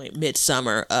past the point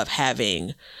midsummer of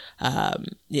having,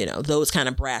 those kind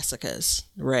of brassicas,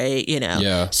 right?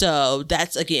 So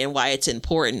that's again why it's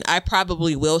important. I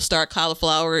probably will start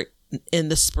cauliflower in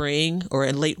the spring or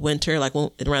in late winter, like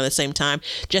around the same time,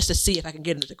 just to see if I can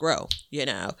get it to grow,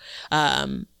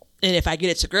 and if I get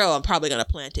it to grow, I'm probably going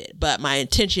to plant it. But my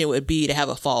intention would be to have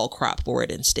a fall crop for it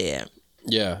instead.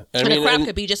 Yeah. And a crop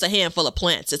could be just a handful of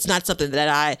plants. It's not something that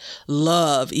I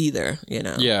love either,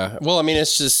 Yeah. Well, I mean,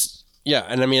 it's just, yeah.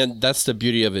 And I mean, that's the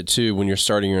beauty of it too. When you're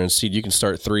starting your own seed, you can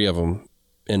start 3 of them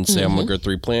and say, I'm going to grow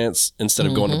 3 plants instead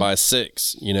of going to buy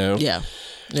 6, Yeah.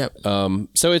 Yep.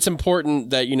 So it's important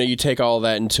that, you take all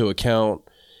that into account.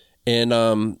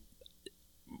 And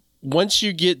once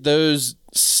you get those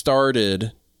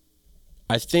started,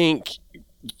 I think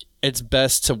it's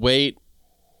best to wait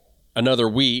another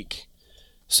week.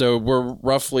 So we're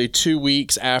roughly 2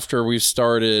 weeks after we've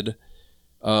started,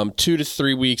 2 to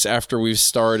 3 weeks after we've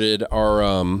started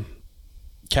our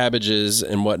cabbages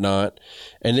and whatnot.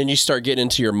 And then you start getting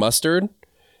into your mustard.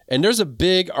 And there's a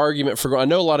big argument for growing. I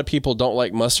know a lot of people don't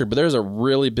like mustard, but there's a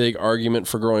really big argument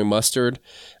for growing mustard.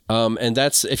 And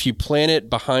that's if you plant it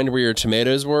behind where your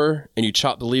tomatoes were and you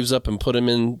chop the leaves up and put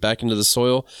them back into the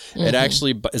soil, it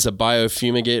actually is a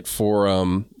biofumigate for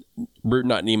root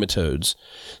knot nematodes.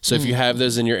 So if you have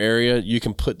those in your area, you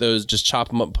can put those, just chop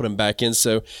them up and put them back in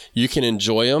so you can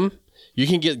enjoy them. You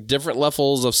can get different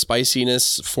levels of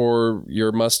spiciness for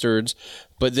your mustards,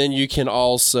 but then you can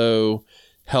also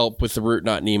help with the root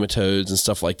knot nematodes and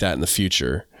stuff like that in the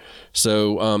future.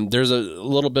 So there's a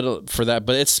little bit for that,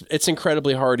 but it's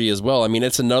incredibly hardy as well. I mean,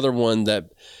 it's another one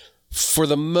that for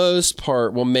the most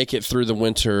part will make it through the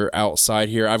winter outside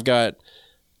here. I've got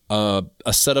a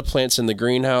set of plants in the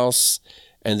greenhouse,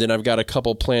 and then I've got a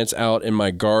couple plants out in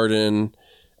my garden,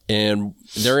 and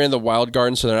they're in the wild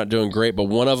garden, so they're not doing great, but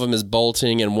one of them is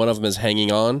bolting and one of them is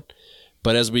hanging on.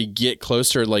 But as we get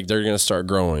closer, like, they're going to start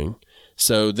growing.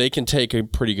 So they can take a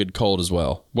pretty good cold as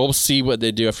well. We'll see what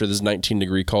they do after this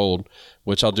 19-degree cold,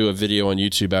 which I'll do a video on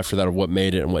YouTube after that of what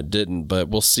made it and what didn't, but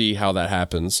we'll see how that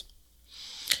happens.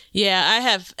 Yeah, I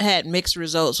have had mixed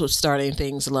results with starting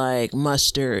things like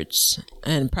mustards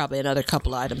and probably another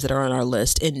couple items that are on our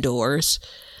list indoors.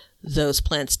 Those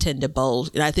plants tend to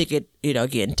bolt. And I think it,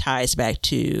 again, ties back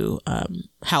to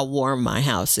how warm my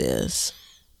house is.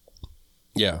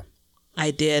 Yeah.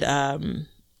 I did,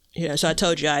 so I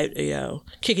told you,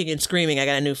 kicking and screaming, I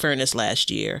got a new furnace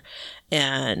last year.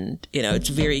 And, it's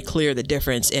very clear the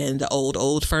difference in the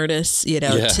old furnace,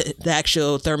 the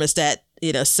actual thermostat,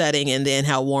 setting, and then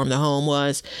how warm the home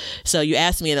was. So you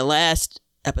asked me in the last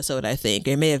episode, I think,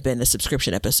 it may have been a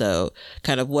subscription episode,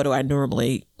 kind of what do I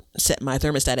normally set my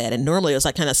thermostat at, and normally it was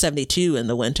like kind of 72 in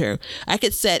the winter. I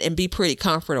could set and be pretty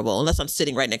comfortable, unless I'm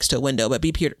sitting right next to a window, but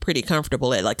be pretty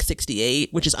comfortable at like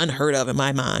 68, which is unheard of in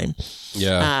my mind.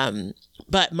 Yeah.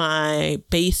 But my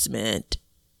basement,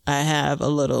 I have a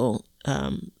little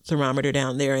thermometer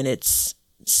down there, and it's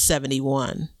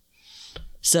 71.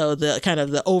 So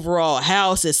the overall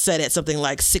house is set at something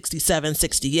like 67,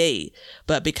 68.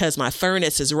 But because my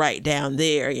furnace is right down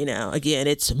there, again,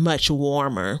 it's much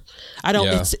warmer.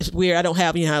 It's weird. I don't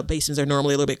have, how basements are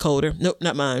normally a little bit colder. Nope,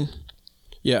 not mine.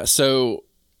 Yeah. So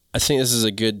I think this is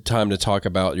a good time to talk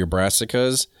about your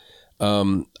brassicas.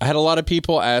 I had a lot of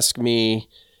people ask me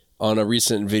on a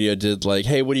recent video,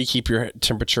 hey, what do you keep your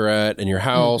temperature at in your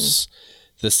house?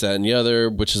 This, that, and the other,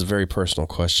 which is a very personal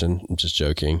question. I'm just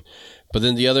joking. But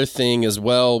then the other thing as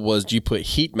well was, do you put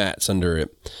heat mats under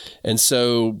it? And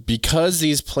so because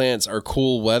these plants are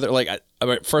cool weather,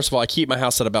 first of all, I keep my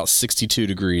house at about 62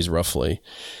 degrees roughly.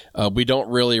 We don't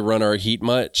really run our heat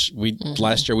much.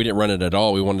 Last year we didn't run it at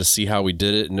all. We wanted to see how we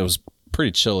did it, and it was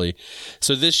pretty chilly.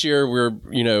 So this year we're,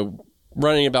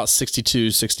 running about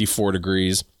 62, 64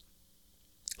 degrees.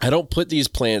 I don't put these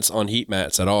plants on heat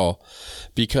mats at all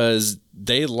because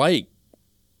they like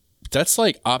that's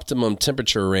like optimum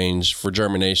temperature range for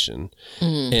germination.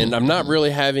 And I'm not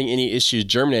really having any issues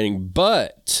germinating,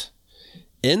 but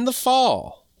in the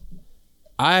fall,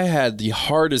 I had the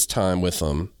hardest time with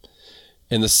them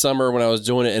in the summer when I was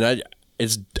doing it. And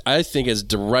I think it's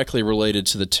directly related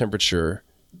to the temperature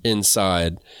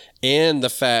inside and the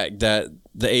fact that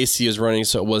the AC is running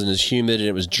so it wasn't as humid and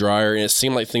it was drier, and it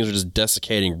seemed like things were just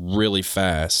desiccating really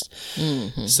fast.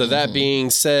 So that being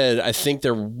said, I think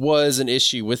there was an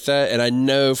issue with that, and I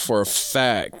know for a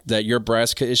fact that your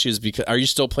brassica issue is because, are you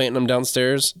still planting them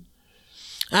downstairs?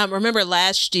 Remember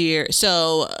last year,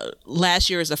 last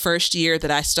year was the first year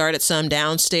that I started some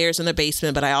downstairs in the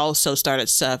basement, but I also started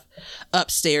stuff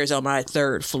upstairs on my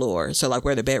third floor. So like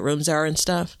where the bedrooms are and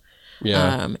stuff.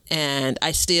 Yeah. And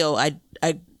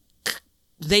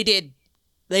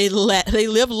they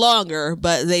live longer,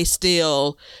 but they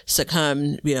still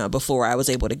succumbed, before I was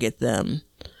able to get them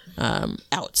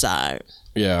outside.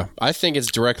 Yeah, I think it's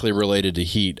directly related to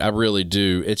heat. I really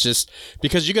do. It's just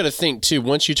because you got to think too,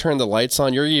 once you turn the lights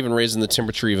on, you're even raising the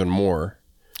temperature even more.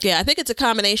 Yeah, I think it's a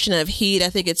combination of heat. I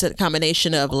think it's a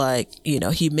combination of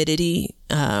humidity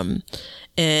in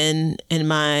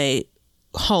my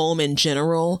home in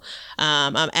general.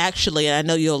 I'm actually, and I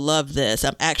know you'll love this,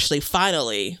 I'm actually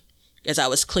finally, as I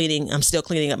was I'm still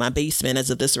cleaning up my basement as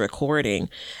of this recording,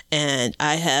 and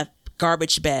I have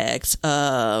garbage bags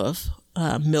of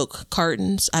milk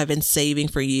cartons I've been saving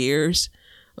for years.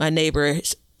 My neighbor,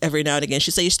 every now and again,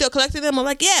 she say, "You still collecting them?" I'm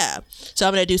like, "Yeah." So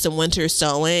I'm going to do some winter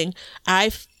sowing.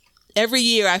 Every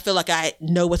year I feel like I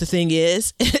know what the thing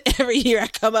is. Every year I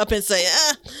come up and say,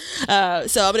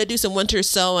 so I'm going to do some winter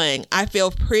sowing. I feel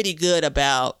pretty good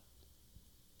about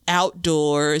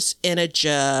outdoors in a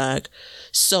jug,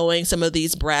 sowing some of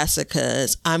these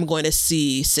brassicas. I'm going to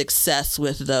see success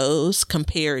with those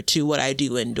compared to what I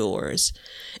do indoors.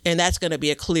 And that's going to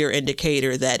be a clear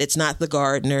indicator that it's not the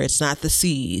gardener, it's not the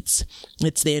seeds,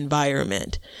 it's the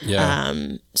environment. Yeah.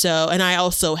 And I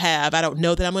also have, I don't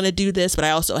know that I'm going to do this, but I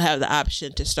also have the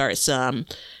option to start some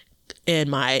in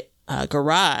my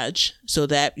garage, so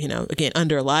that, again,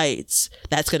 under lights,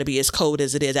 that's going to be as cold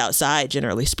as it is outside,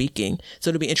 generally speaking. So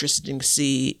it'll be interesting to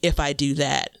see if I do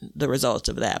that, the results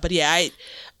of that. But yeah,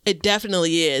 it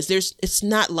definitely is. It's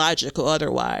not logical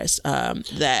otherwise,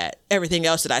 that everything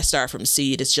else that I start from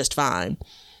seed is just fine,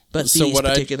 but these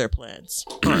particular plants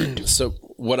aren't. So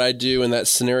what I do in that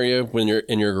scenario when you're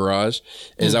in your garage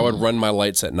is I would run my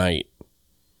lights at night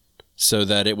so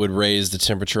that it would raise the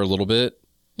temperature a little bit.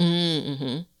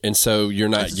 And so you're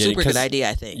not That's a super good idea,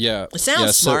 I think. Yeah. It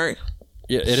sounds smart.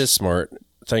 Yeah, it is smart.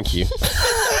 Thank you.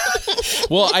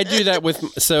 Well, I do that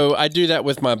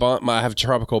with my I have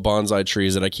tropical bonsai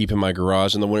trees that I keep in my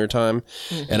garage in the wintertime,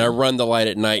 and I run the light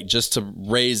at night just to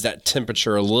raise that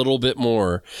temperature a little bit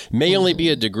more. May only be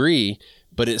a degree,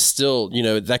 but it's still,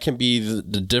 that can be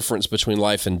the difference between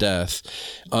life and death.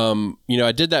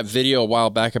 I did that video a while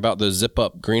back about those zip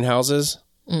up greenhouses.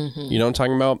 You know what I'm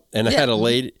talking about? And I had a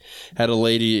lady,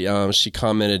 she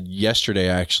commented yesterday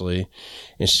actually,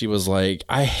 and she was like,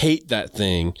 "I hate that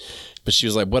thing." But she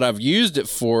was like, "What I've used it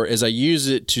for is I use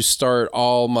it to start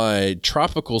all my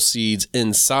tropical seeds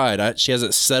inside." She has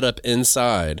it set up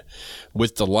inside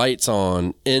with the lights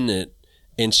on in it.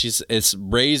 And it's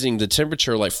raising the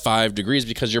temperature like 5 degrees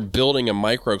because you're building a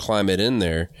microclimate in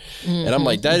there. And I'm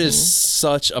like, that is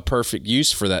such a perfect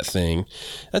use for that thing.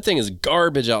 That thing is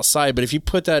garbage outside, but if you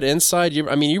put that inside, you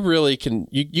really can,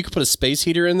 you could put a space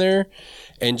heater in there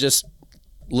and just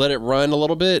let it run a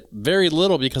little bit, very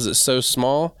little because it's so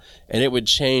small, and it would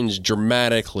change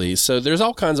dramatically. So there's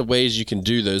all kinds of ways you can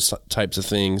do those types of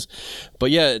things. But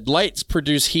yeah, lights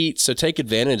produce heat, so take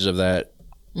advantage of that.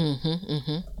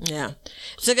 Yeah,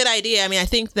 it's a good idea. I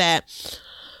think that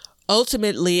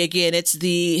ultimately, again, it's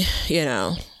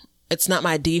it's not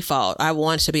my default. I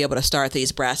want to be able to start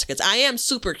these brassicas. I am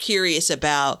super curious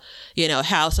about,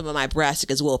 how some of my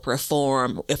brassicas will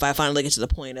perform if I finally get to the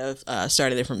point of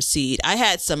starting them from seed. I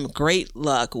had some great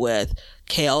luck with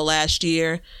kale last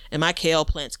year, and my kale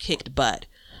plants kicked butt.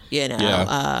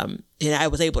 I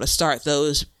was able to start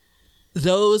those.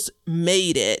 Those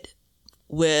made it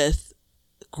with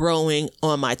growing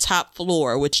on my top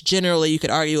floor, which generally you could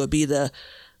argue would be the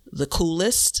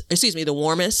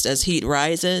warmest as heat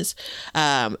rises.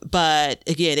 But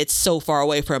again, it's so far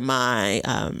away from my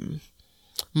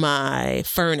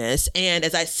furnace. And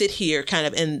as I sit here kind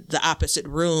of in the opposite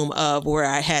room of where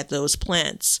I had those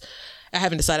plants, I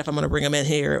haven't decided if I'm going to bring them in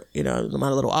here, in my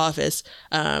little office.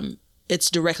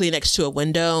 It's directly next to a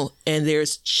window, and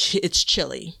it's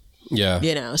chilly.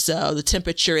 Yeah. So the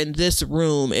temperature in this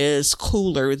room is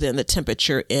cooler than the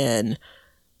temperature in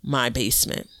my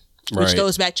basement. which Right.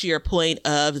 goes back to your point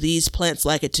of these plants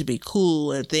like it to be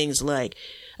cool and things like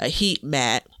a heat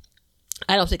mat.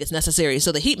 I don't think it's necessary.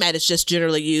 So the heat mat is just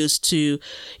generally used to,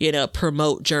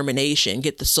 promote germination,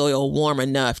 get the soil warm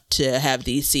enough to have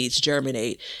these seeds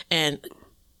germinate. And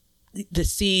the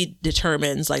seed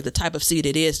determines, like the type of seed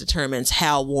it is determines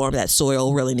how warm that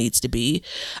soil really needs to be.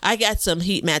 I got some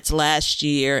heat mats last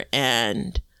year,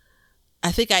 and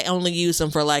I think I only use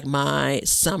them for like my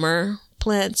summer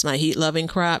plants, my heat loving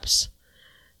crops.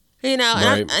 Right.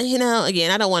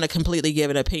 Again, I don't want to completely give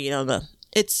an opinion on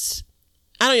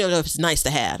I don't even know if it's nice to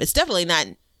have. It's definitely not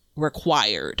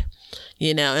required,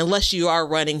 unless you are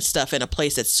running stuff in a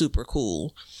place that's super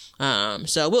cool.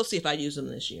 So we'll see if I use them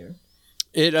this year.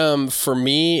 It for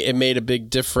me, it made a big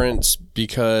difference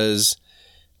because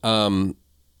for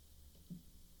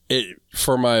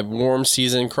my warm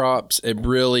season crops, it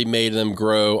really made them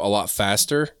grow a lot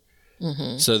faster.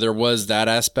 Mm-hmm. So there was that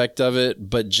aspect of it,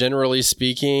 but generally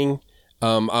speaking,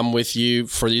 I'm with you.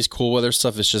 For these cool weather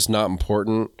stuff, it's just not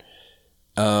important.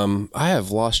 I have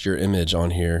lost your image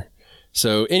on here.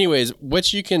 So anyways,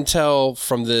 what you can tell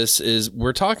from this is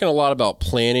we're talking a lot about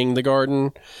planning the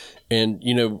garden, and,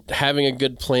 having a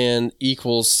good plan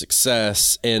equals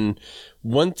success. And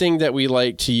one thing that we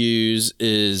like to use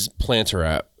is Planter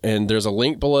App. And there's a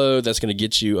link below that's going to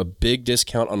get you a big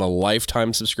discount on a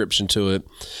lifetime subscription to it.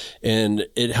 And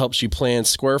it helps you plan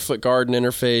square foot garden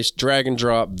interface, drag and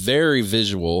drop, very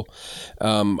visual.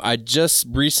 I just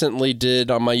recently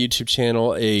did on my YouTube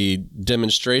channel a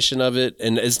demonstration of it.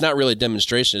 And it's not really a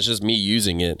demonstration, it's just me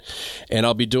using it. And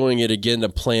I'll be doing it again to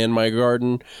plan my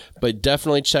garden. But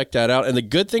definitely check that out. And the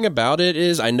good thing about it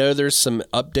is I know there's some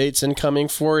updates incoming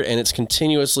for it, and it's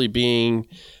continuously being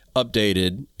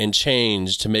updated and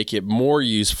changed to make it more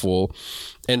useful.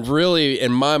 And really,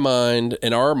 in my mind,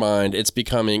 in our mind, it's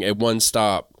becoming a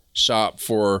one-stop shop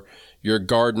for your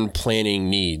garden planning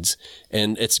needs.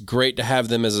 And it's great to have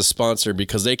them as a sponsor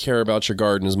because they care about your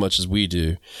garden as much as we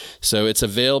do. So it's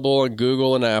available on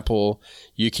Google and Apple.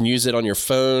 You can use it on your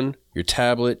phone, your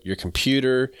tablet, your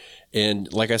computer.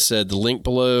 And like I said, the link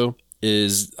below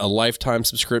is a lifetime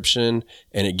subscription,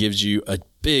 and it gives you a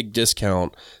big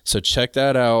discount. So check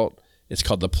that out. It's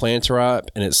called the Planter App,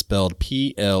 and it's spelled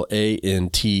Planter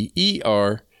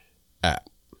app.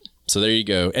 So there you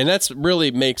go. And that's really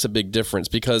makes a big difference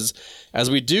because as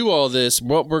we do all this,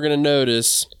 what we're going to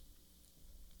notice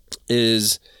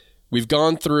is we've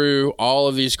gone through all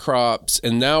of these crops,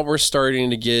 and now we're starting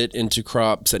to get into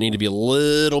crops that need to be a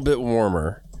little bit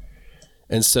warmer.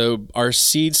 And so our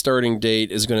seed starting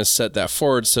date is going to set that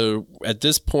forward. So at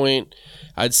this point,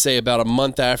 I'd say about a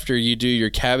month after you do your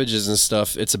cabbages and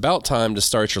stuff, it's about time to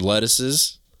start your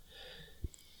lettuces.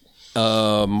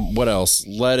 What else?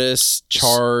 Lettuce,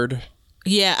 chard.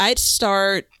 Yeah, I'd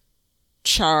start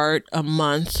chard a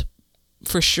month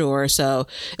for sure. So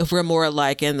if we're more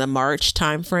like in the March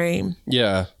time frame.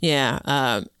 Yeah. Yeah.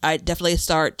 I definitely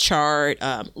start chard.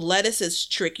 Lettuce is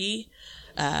tricky.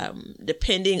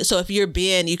 Depending. So if you're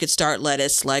Ben, you could start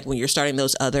lettuce like when you're starting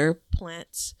those other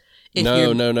plants.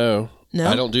 No. No?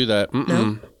 I don't do that.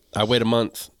 No? I wait a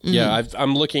month. Mm-hmm. Yeah,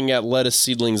 I'm looking at lettuce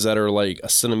seedlings that are like a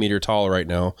centimeter tall right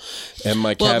now, and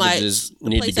my cabbages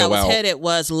need to go out. The place I was headed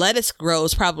was lettuce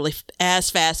grows probably as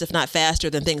fast, if not faster,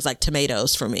 than things like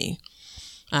tomatoes for me.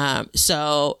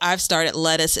 So I've started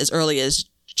lettuce as early as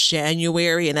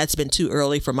January, and that's been too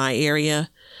early for my area.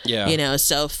 Yeah.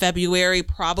 So February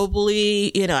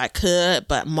probably, I could,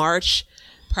 but March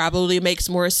probably makes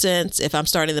more sense. If I'm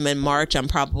starting them in March, I'm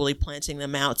probably planting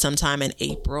them out sometime in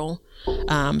April.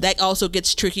 That also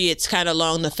gets tricky. It's kind of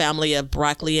along the family of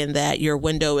broccoli in that your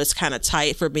window is kind of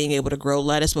tight for being able to grow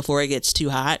lettuce before it gets too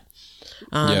hot.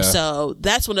 So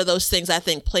that's one of those things I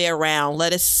think play around.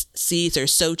 Lettuce seeds are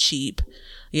so cheap.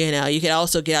 You can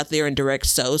also get out there and direct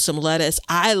sow some lettuce.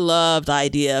 I love the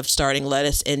idea of starting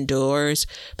lettuce indoors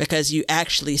because you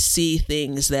actually see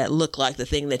things that look like the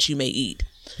thing that you may eat.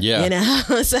 Yeah.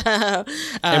 So,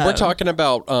 and we're talking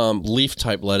about leaf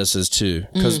type lettuces too.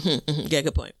 Yeah,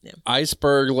 good point. Yeah.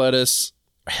 Iceberg lettuce,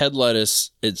 head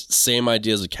lettuce, it's same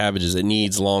idea as the cabbages. It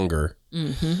needs longer.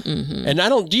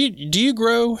 And do you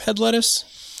grow head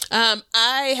lettuce?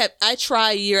 I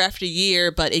try year after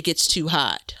year, but it gets too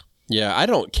hot. Yeah, I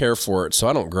don't care for it, so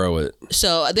I don't grow it.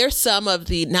 So there's some of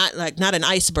the, not an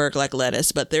iceberg like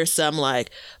lettuce, but there's some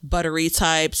like buttery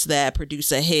types that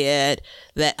produce a head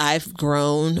that I've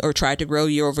grown or tried to grow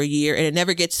year over year, and it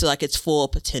never gets to like its full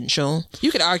potential.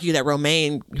 You could argue that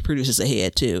romaine produces a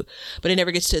head too, but it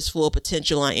never gets to its full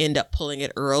potential. I end up pulling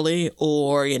it early,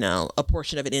 or, a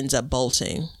portion of it ends up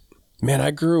bolting. Man,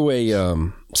 I grew a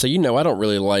so I don't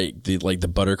really like the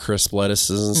Buttercrisp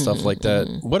lettuces and stuff like that.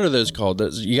 What are those called?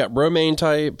 You got romaine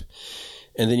type,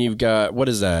 and then you've got, what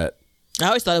is that? I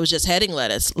always thought it was just heading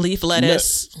lettuce, leaf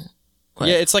lettuce. No.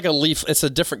 Yeah, it's like a leaf. It's a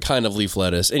different kind of leaf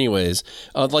lettuce. Anyways,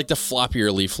 like the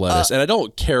floppier leaf lettuce, and I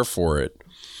don't care for it.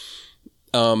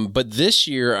 But this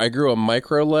year I grew a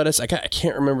micro lettuce. I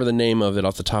can't remember the name of it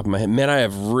off the top of my head. Man, I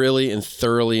have really and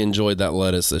thoroughly enjoyed that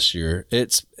lettuce this year.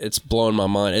 It's blown my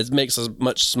mind. It makes a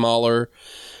much smaller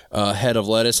head of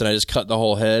lettuce, and I just cut the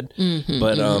whole head.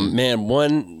 But man,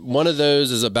 one of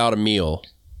those is about a meal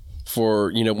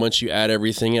for, once you add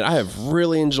everything in. I have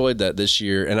really enjoyed that this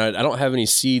year, and I don't have any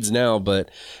seeds now, but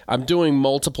I'm doing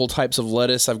multiple types of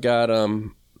lettuce. I've got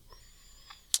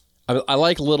I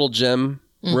like Little Gem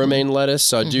romaine lettuce,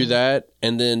 so I do that,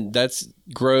 and then that's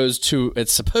grows to,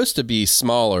 it's supposed to be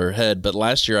smaller head, but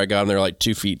last year I got them, they're like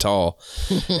 2 feet tall.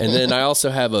 And then I also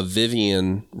have a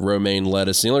Vivian romaine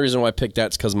lettuce. The only reason why I picked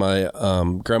that's because my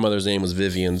grandmother's name was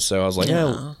Vivian, so I was like,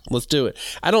 yeah, let's do it.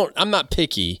 I'm not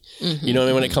picky,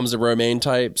 when it comes to romaine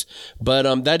types, but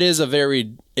that is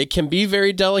it can be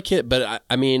very delicate, but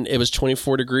I mean, it was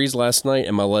 24 degrees last night,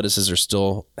 and my lettuces are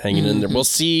still hanging in there. We'll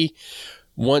see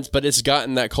once, but it's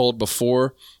gotten that cold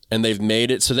before, and they've made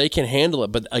it so they can handle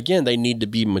it. But again, they need to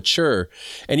be mature.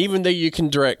 And even though you can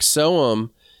direct sow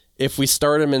them, if we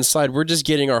start them inside, we're just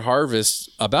getting our harvest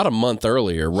about a month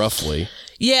earlier, roughly.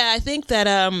 Yeah, I think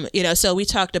that, so we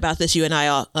talked about this, you and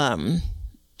I,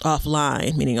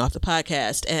 offline, meaning off the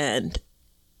podcast, and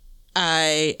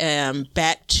I am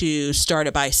back to start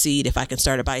it by seed if I can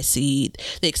start it by seed.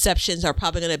 The exceptions are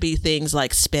probably going to be things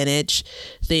like spinach,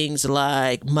 things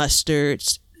like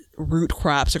mustards, root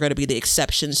crops are going to be the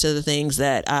exceptions to the things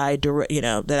that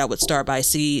that I would start by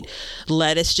seed.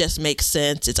 Lettuce just makes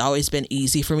sense. It's always been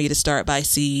easy for me to start by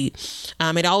seed.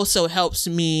 It also helps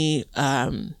me.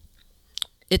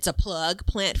 It's a plug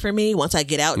plant for me once I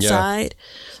get outside,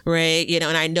 right?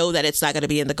 And I know that it's not going to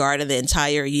be in the garden the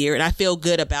entire year, and I feel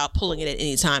good about pulling it at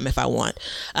any time if I want.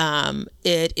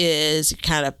 It is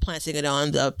kind of planting it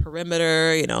on the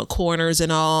perimeter, corners and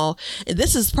all. And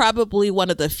this is probably one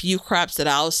of the few crops that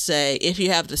I'll say, if you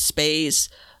have the space,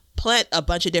 plant a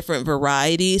bunch of different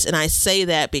varieties. And I say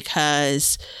that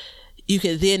because you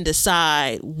can then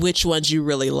decide which ones you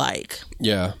really like.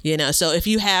 Yeah. So if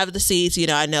you have the seeds,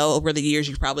 I know over the years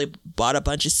you've probably bought a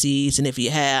bunch of seeds, and if you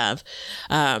have,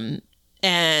 and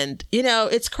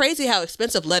it's crazy how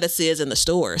expensive lettuce is in the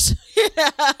stores.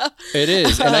 It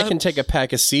is. And I can take a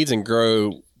pack of seeds and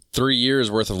grow 3 years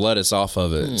worth of lettuce off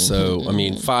of it. So, I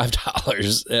mean,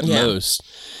 $5 at most.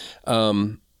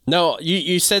 No,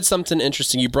 you said something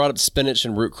interesting. You brought up spinach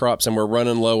and root crops, and we're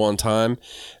running low on time.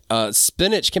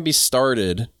 Spinach can be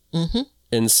started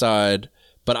inside,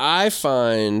 but I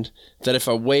find that if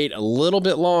I wait a little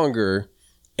bit longer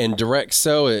and direct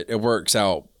sow it, it works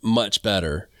out much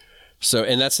better. So,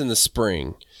 and that's in the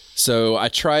spring. So I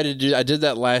did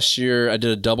that last year. I did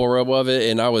a double row of it,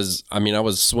 and I was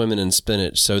swimming in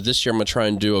spinach. So this year I'm going to try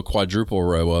and do a quadruple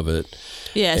row of it.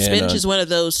 Yeah, spinach is one of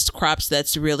those crops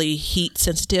that's really heat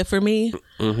sensitive for me.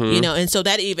 And so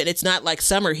that it's not like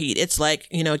summer heat. It's like,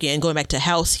 again, going back to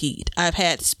house heat. I've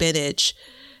had spinach.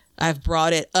 I've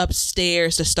brought it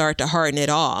upstairs to start to harden it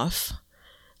off.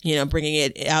 Bringing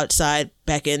it outside,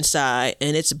 back inside,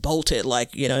 and it's bolted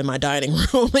in my dining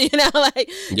room,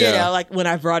 like when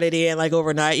I brought it in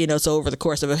overnight, so over the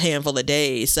course of a handful of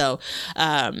days. So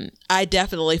I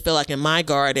definitely feel like in my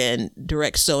garden,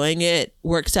 direct sowing it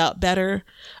works out better.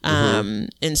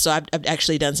 And so I've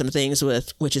actually done some things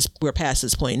we're past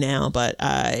this point now, but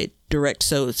I direct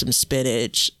sowed some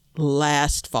spinach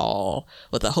last fall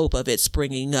with the hope of it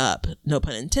springing up, no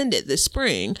pun intended, this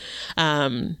spring.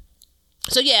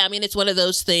 So, yeah, it's one of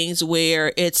those things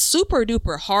where it's super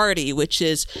duper hardy, which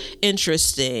is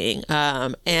interesting.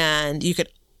 And you could,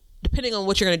 depending on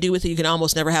what you're going to do with it, you can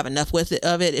almost never have enough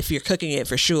of it if you're cooking it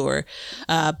for sure.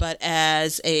 But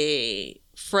as a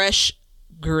fresh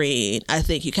green, I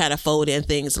think you kind of fold in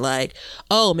things like,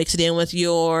 mix it in with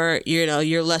your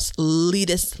less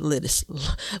lettuce,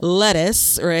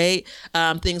 right?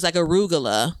 Things like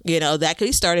arugula, that could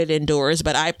be started indoors,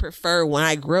 but I prefer when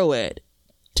I grow it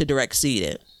to direct seed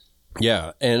it.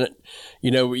 Yeah. And,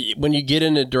 when you get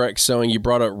into direct sowing, you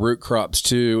brought up root crops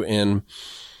too. And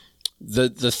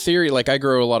the theory, I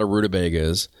grow a lot of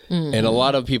rutabagas, and a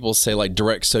lot of people say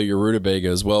direct sow your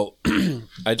rutabagas. Well,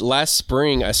 last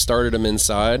spring I started them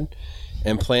inside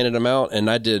and planted them out, and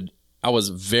I was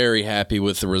very happy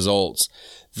with the results.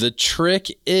 The trick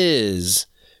is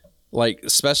like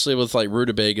especially with like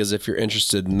rutabagas, if you're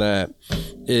interested in that,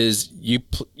 is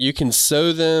you can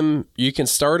sow them, you can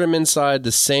start them inside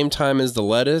the same time as the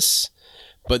lettuce,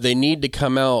 but they need to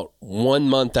come out 1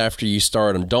 month after you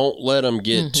start them. Don't let them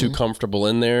get too comfortable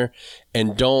in there,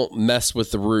 and don't mess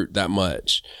with the root that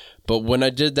much. But when I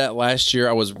did that last year,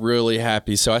 I was really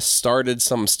happy. So I started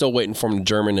some, I'm still waiting for them to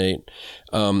germinate,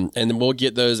 and then we'll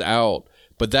get those out.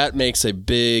 But that makes a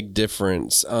big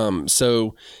difference.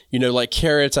 So, you know, like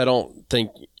carrots, I don't think,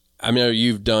 I know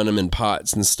you've done them in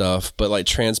pots and stuff, but like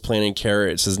transplanting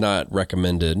carrots is not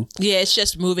recommended. Yeah, it's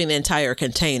just moving the entire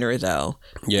container, though.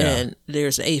 Yeah. And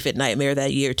there's an aphid nightmare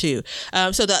that year, too.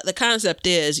 So the concept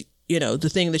is, you know, the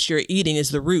thing that you're eating is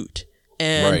the root.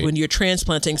 And Right. when you're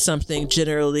transplanting something,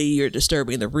 generally you're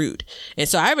disturbing the root. And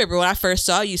so I remember when I first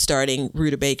saw you starting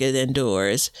rutabaga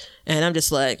indoors, and I'm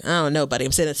just like, I don't know, buddy,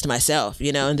 I'm saying this to myself,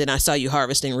 you know. And then I saw you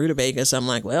harvesting rutabagas. So I'm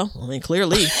like, well, I mean,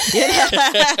 clearly, you know?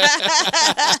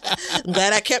 I'm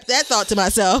glad I kept that thought to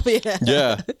myself. Yeah.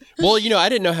 Yeah. Well, you know, I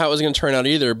didn't know how it was going to turn out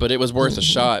either, but it was worth a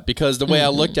shot, because the way I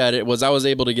looked at it was I was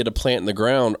able to get a plant in the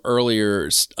ground earlier.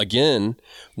 Again,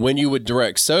 when you would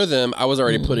direct sow them, I was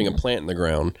already putting a plant in the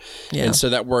ground. Yeah. And so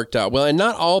that worked out well. And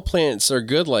not all plants are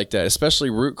good like that,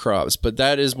 especially root crops, but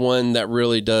that is one that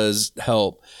really does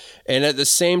help. And at the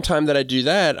same time that I do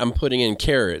that, I'm putting in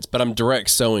carrots, but I'm direct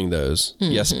sowing those.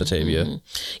 Yes, Batavia.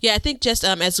 Yeah, I think just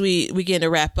as we begin to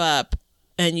wrap up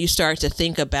and you start to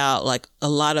think about like a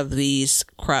lot of these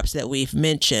crops that we've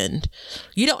mentioned,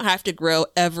 you don't have to grow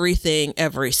everything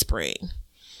every spring.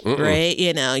 Right?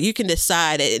 You know, you can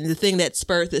decide it. And the thing that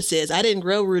spurred this is I didn't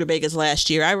grow rutabagas last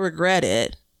year. I regret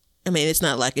it. I mean, it's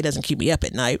not like it doesn't keep me up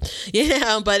at night, you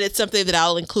know, but it's something that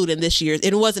I'll include in this year's.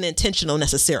 It wasn't intentional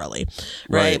necessarily,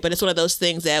 right? But it's one of those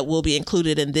things that will be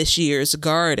included in this year's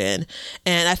garden.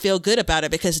 And I feel good about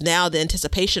it because now the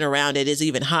anticipation around it is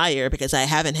even higher, because I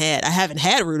haven't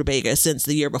had rutabagas since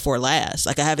the year before last.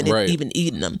 Like I haven't even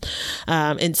eaten them.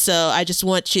 And so I just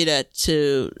want you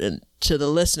to the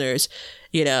listeners,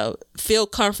 you know, feel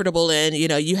comfortable in, you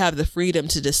know, you have the freedom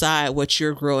to decide what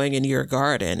you're growing in your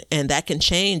garden, and that can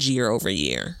change year over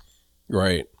year.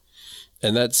 Right.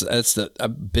 And that's a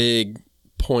big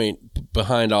point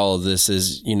behind all of this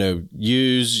is, you know,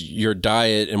 use your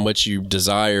diet and what you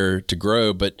desire to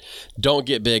grow, but don't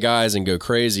get big eyes and go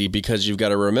crazy, because you've got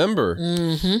to remember,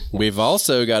 we've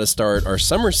also got to start our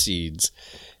summer seeds.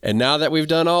 And now that we've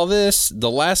done all this,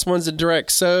 the last ones to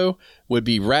direct sow would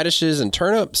be radishes and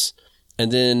turnips.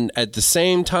 And then at the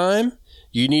same time,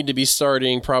 you need to be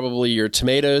starting probably your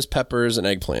tomatoes, peppers, and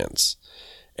eggplants.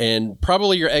 And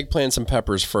probably your eggplants and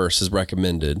peppers first is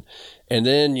recommended. And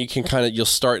then you can you'll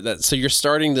start that. So you're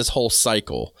starting this whole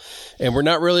cycle. And we're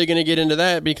not really going to get into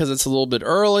that because it's a little bit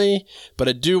early. But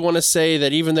I do want to say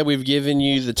that even though we've given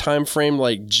you the time frame,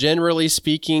 like generally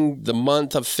speaking, the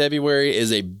month of February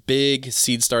is a big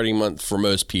seed starting month for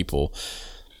most people.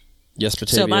 Yes,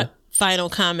 Batavia? So my final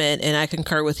comment, and I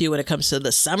concur with you when it comes to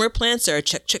the summer plants, are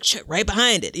check right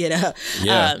behind it, you know.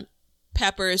 Yeah.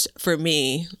 Peppers for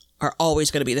me are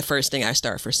always going to be the first thing I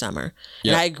start for summer.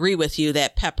 Yep. And I agree with you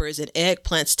that peppers and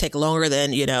eggplants take longer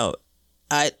than, you know,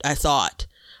 I thought.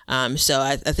 So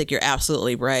I think you're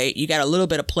absolutely right. You got a little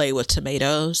bit of play with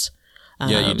tomatoes.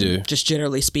 Yeah, you do. Just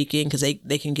generally speaking, because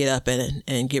they can get up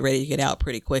and get ready to get out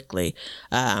pretty quickly.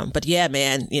 But yeah,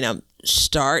 man, you know,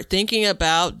 start thinking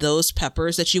about those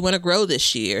peppers that you want to grow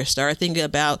this year. Start thinking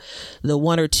about the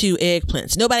 1 or 2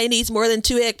 eggplants. Nobody needs more than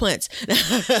 2 eggplants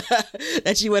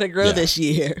that you want to grow this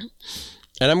year.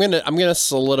 And I'm gonna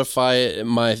solidify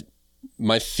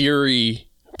my theory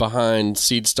behind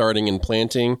seed starting and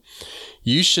planting.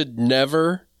 You should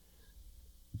never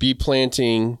be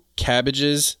planting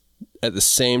cabbages at the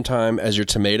same time as your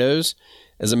tomatoes.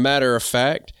 As a matter of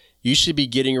fact, you should be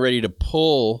getting ready to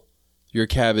pull your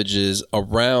cabbages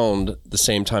around the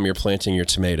same time you're planting your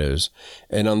tomatoes.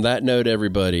 And on that note,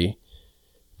 everybody,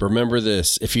 remember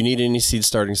this. If you need any seed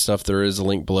starting stuff, there is a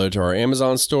link below to our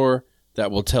Amazon store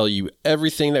that will tell you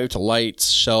everything that to lights,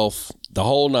 shelf, the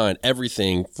whole 9,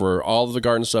 everything for all of the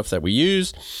garden stuff that we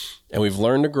use. And we've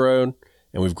learned to grow,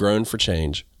 and we've grown for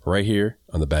change right here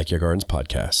on the Backyard Gardens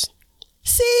podcast.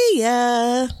 See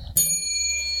ya.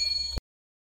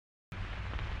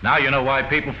 Now you know why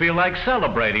people feel like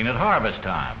celebrating at harvest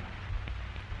time.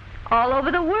 All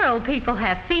over the world, people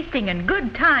have feasting and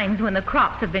good times when the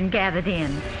crops have been gathered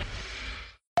in.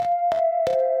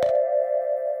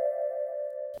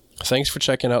 Thanks for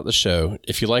checking out the show.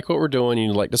 If you like what we're doing and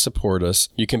you'd like to support us,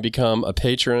 you can become a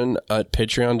patron at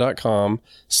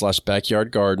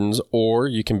patreon.com/backyardgardens, or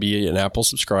you can be an Apple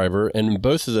subscriber, and in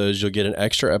both of those, you'll get an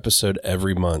extra episode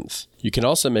every month. You can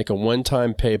also make a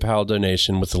one-time PayPal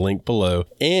donation with the link below,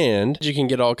 and you can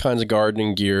get all kinds of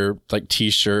gardening gear like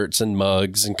t-shirts and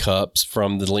mugs and cups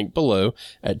from the link below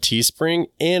at Teespring,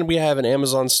 and we have an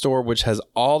Amazon store which has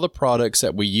all the products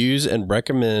that we use and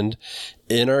recommend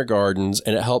in our gardens,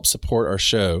 and it helps support our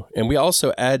show. And we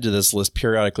also add to this list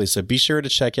periodically, so be sure to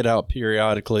check it out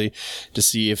periodically to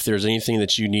see if there's anything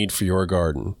that you need for your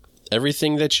garden.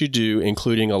 Everything that you do,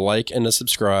 including a like and a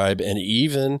subscribe and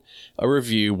even a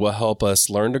review, will help us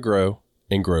learn to grow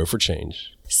and grow for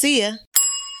change. See ya.